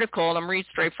this article, and I'm reading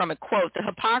straight from a quote, the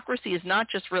hypocrisy is not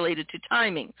just related to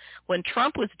timing. When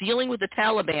Trump was dealing with the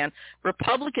Taliban,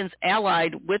 Republicans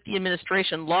allied with the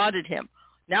administration lauded him.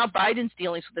 Now Biden's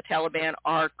dealings with the Taliban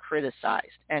are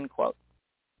criticized, end quote.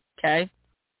 Okay?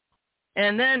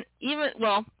 And then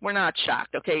we're not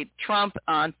shocked. Okay, Trump,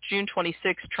 on June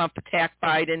 26th, Trump attacked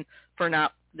Biden for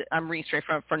not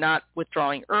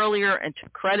withdrawing earlier, and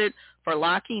took credit for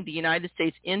locking the United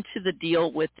States into the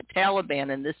deal with the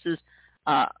Taliban. And this is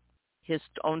his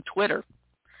own Twitter.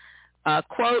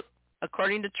 Quote,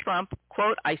 according to Trump,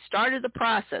 quote, I started the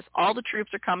process. All the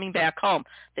troops are coming back home.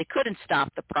 They couldn't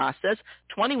stop the process.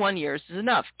 21 years is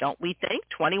enough. Don't we think?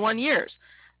 21 years.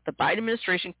 The Biden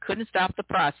administration couldn't stop the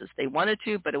process. They wanted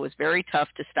to, but it was very tough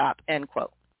to stop, end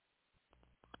quote.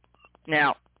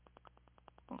 Now,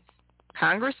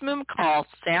 Congressman McCall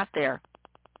sat there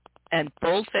and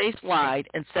bold-faced lied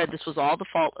and said this was all the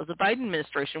fault of the Biden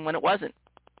administration when it wasn't.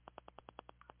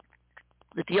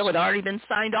 The deal had already been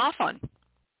signed off on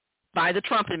by the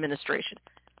Trump administration.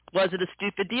 Was it a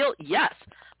stupid deal? Yes.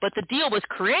 But the deal was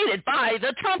created by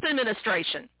the Trump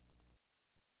administration.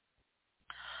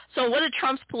 So what did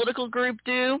Trump's political group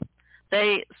do?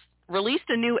 They released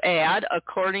a new ad,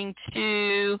 according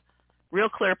to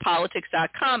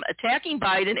RealClearPolitics.com, attacking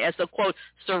Biden as the, quote,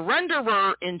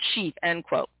 surrenderer in chief, end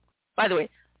quote. By the way,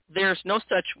 there's no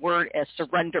such word as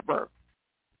surrenderer.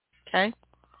 Okay?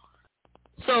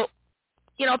 So,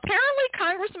 apparently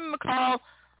Congressman McCall,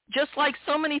 just like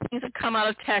so many things that come out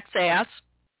of Texas,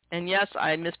 and yes,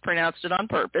 I mispronounced it on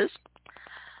purpose,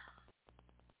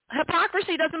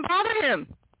 hypocrisy doesn't bother him.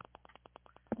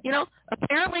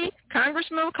 Apparently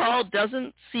Congressman McCall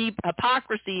doesn't see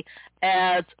hypocrisy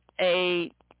as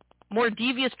a more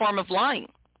devious form of lying.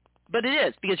 But it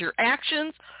is, because your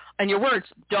actions and your words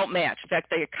don't match. In fact,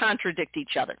 they contradict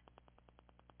each other.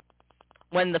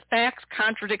 When the facts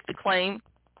contradict the claim,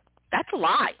 that's a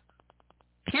lie,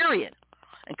 period.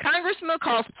 And Congressman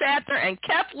McCall sat there and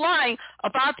kept lying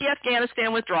about the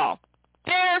Afghanistan withdrawal.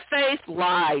 Barefaced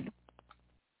lied.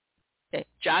 Okay.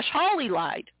 Josh Hawley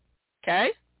lied. Okay?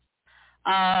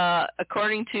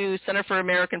 According to Center for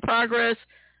American Progress,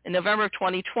 in November of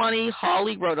 2020,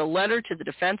 Hawley wrote a letter to the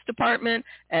Defense Department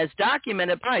as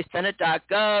documented by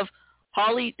Senate.gov,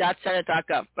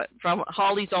 Hawley.senate.gov, but from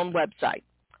Hawley's own website.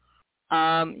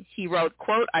 He wrote,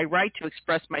 quote, I write to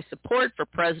express my support for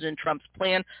President Trump's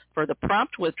plan for the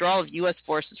prompt withdrawal of U.S.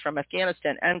 forces from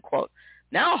Afghanistan, end quote.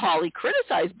 Now Hawley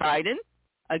criticized Biden,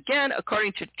 again,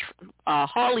 according to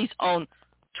Hawley's own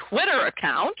Twitter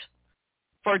account,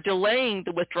 for delaying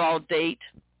the withdrawal date,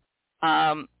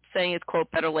 saying it's, quote,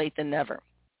 better late than never.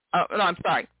 No, I'm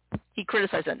sorry. He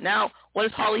criticized it. Now, what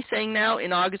is Hawley saying now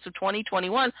in August of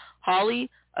 2021? Hawley,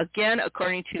 again,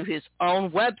 according to his own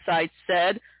website,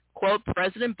 said, quote,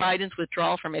 President Biden's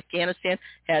withdrawal from Afghanistan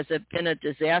has been a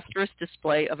disastrous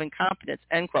display of incompetence,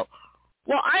 end quote.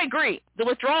 Well, I agree. The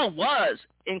withdrawal was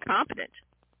incompetent.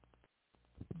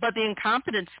 But the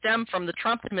incompetence stemmed from the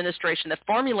Trump administration that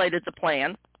formulated the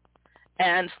plan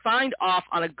and signed off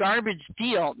on a garbage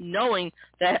deal knowing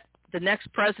that the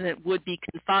next president would be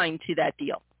confined to that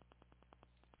deal.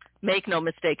 Make no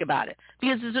mistake about it.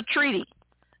 Because it's a treaty.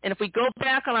 And if we go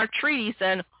back on our treaties,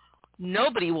 then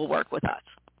nobody will work with us.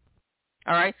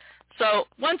 All right? So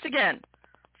once again,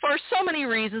 for so many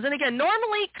reasons, and again,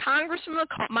 normally Congressman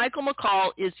Michael McCall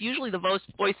is usually the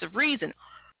voice of reason,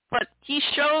 but he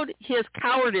showed his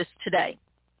cowardice today.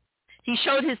 He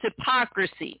showed his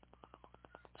hypocrisy.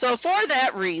 So for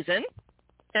that reason,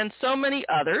 and so many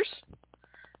others,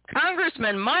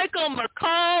 Congressman Michael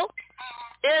McCall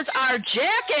is our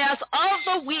Jackass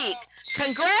of the Week.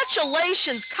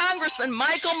 Congratulations, Congressman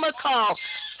Michael McCall,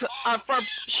 for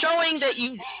showing that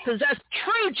you possess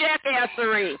true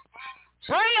jackassery.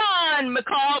 Bray on,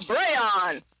 McCall, bray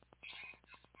on.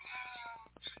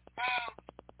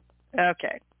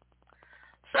 Okay.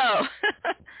 So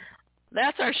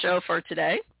that's our show for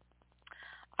today.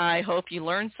 I hope you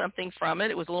learned something from it.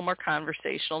 It was a little more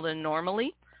conversational than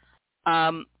normally.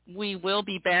 We will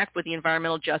be back with the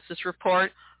Environmental Justice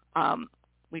Report.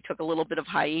 We took a little bit of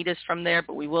hiatus from there,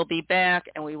 but we will be back,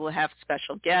 and we will have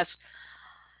special guests.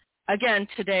 Again,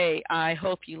 today, I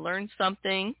hope you learned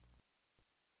something,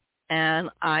 and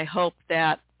I hope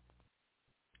that,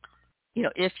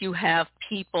 if you have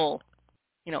people,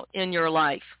 in your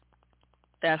life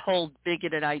that hold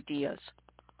bigoted ideas,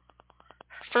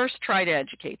 first try to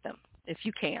educate them if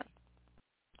you can.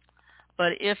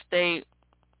 But if they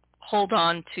hold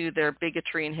on to their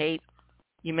bigotry and hate,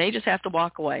 you may just have to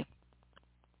walk away.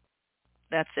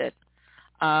 That's it.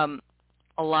 A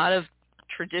lot of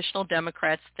traditional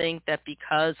Democrats think that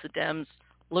because the Dems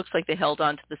looks like they held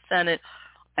on to the Senate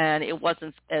and it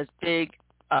wasn't as big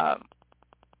a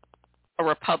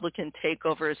Republican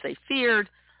takeover as they feared,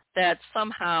 that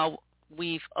somehow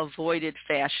we've avoided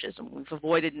fascism, we've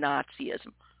avoided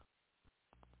Nazism.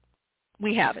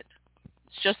 We haven't.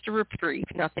 It's just a reprieve,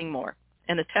 nothing more,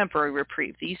 and a temporary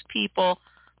reprieve. These people,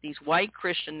 these white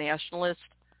Christian nationalists,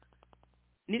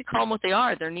 you need to call them what they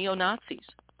are. They're neo-Nazis.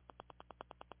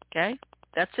 Okay?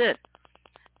 That's it.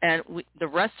 And the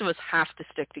rest of us have to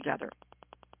stick together.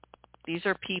 These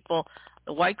are people,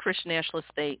 the white Christian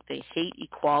nationalists, they hate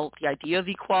equality, the idea of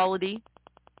equality.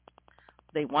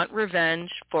 They want revenge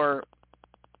for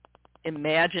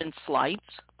imagined slights.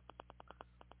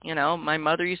 My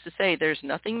mother used to say there's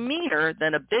nothing meaner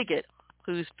than a bigot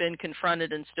who's been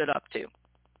confronted and stood up to.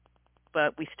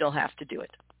 But we still have to do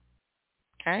it.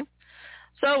 Okay?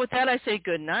 So with that, I say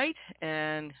good night,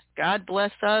 and God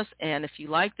bless us. And if you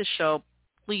like the show,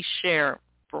 please share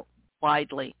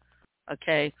widely.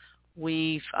 Okay?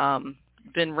 We've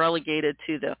been relegated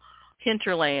to the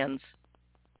hinterlands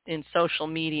in social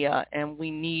media, and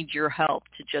we need your help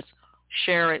to just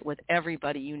share it with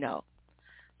everybody you know.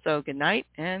 So good night,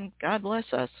 and God bless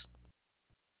us.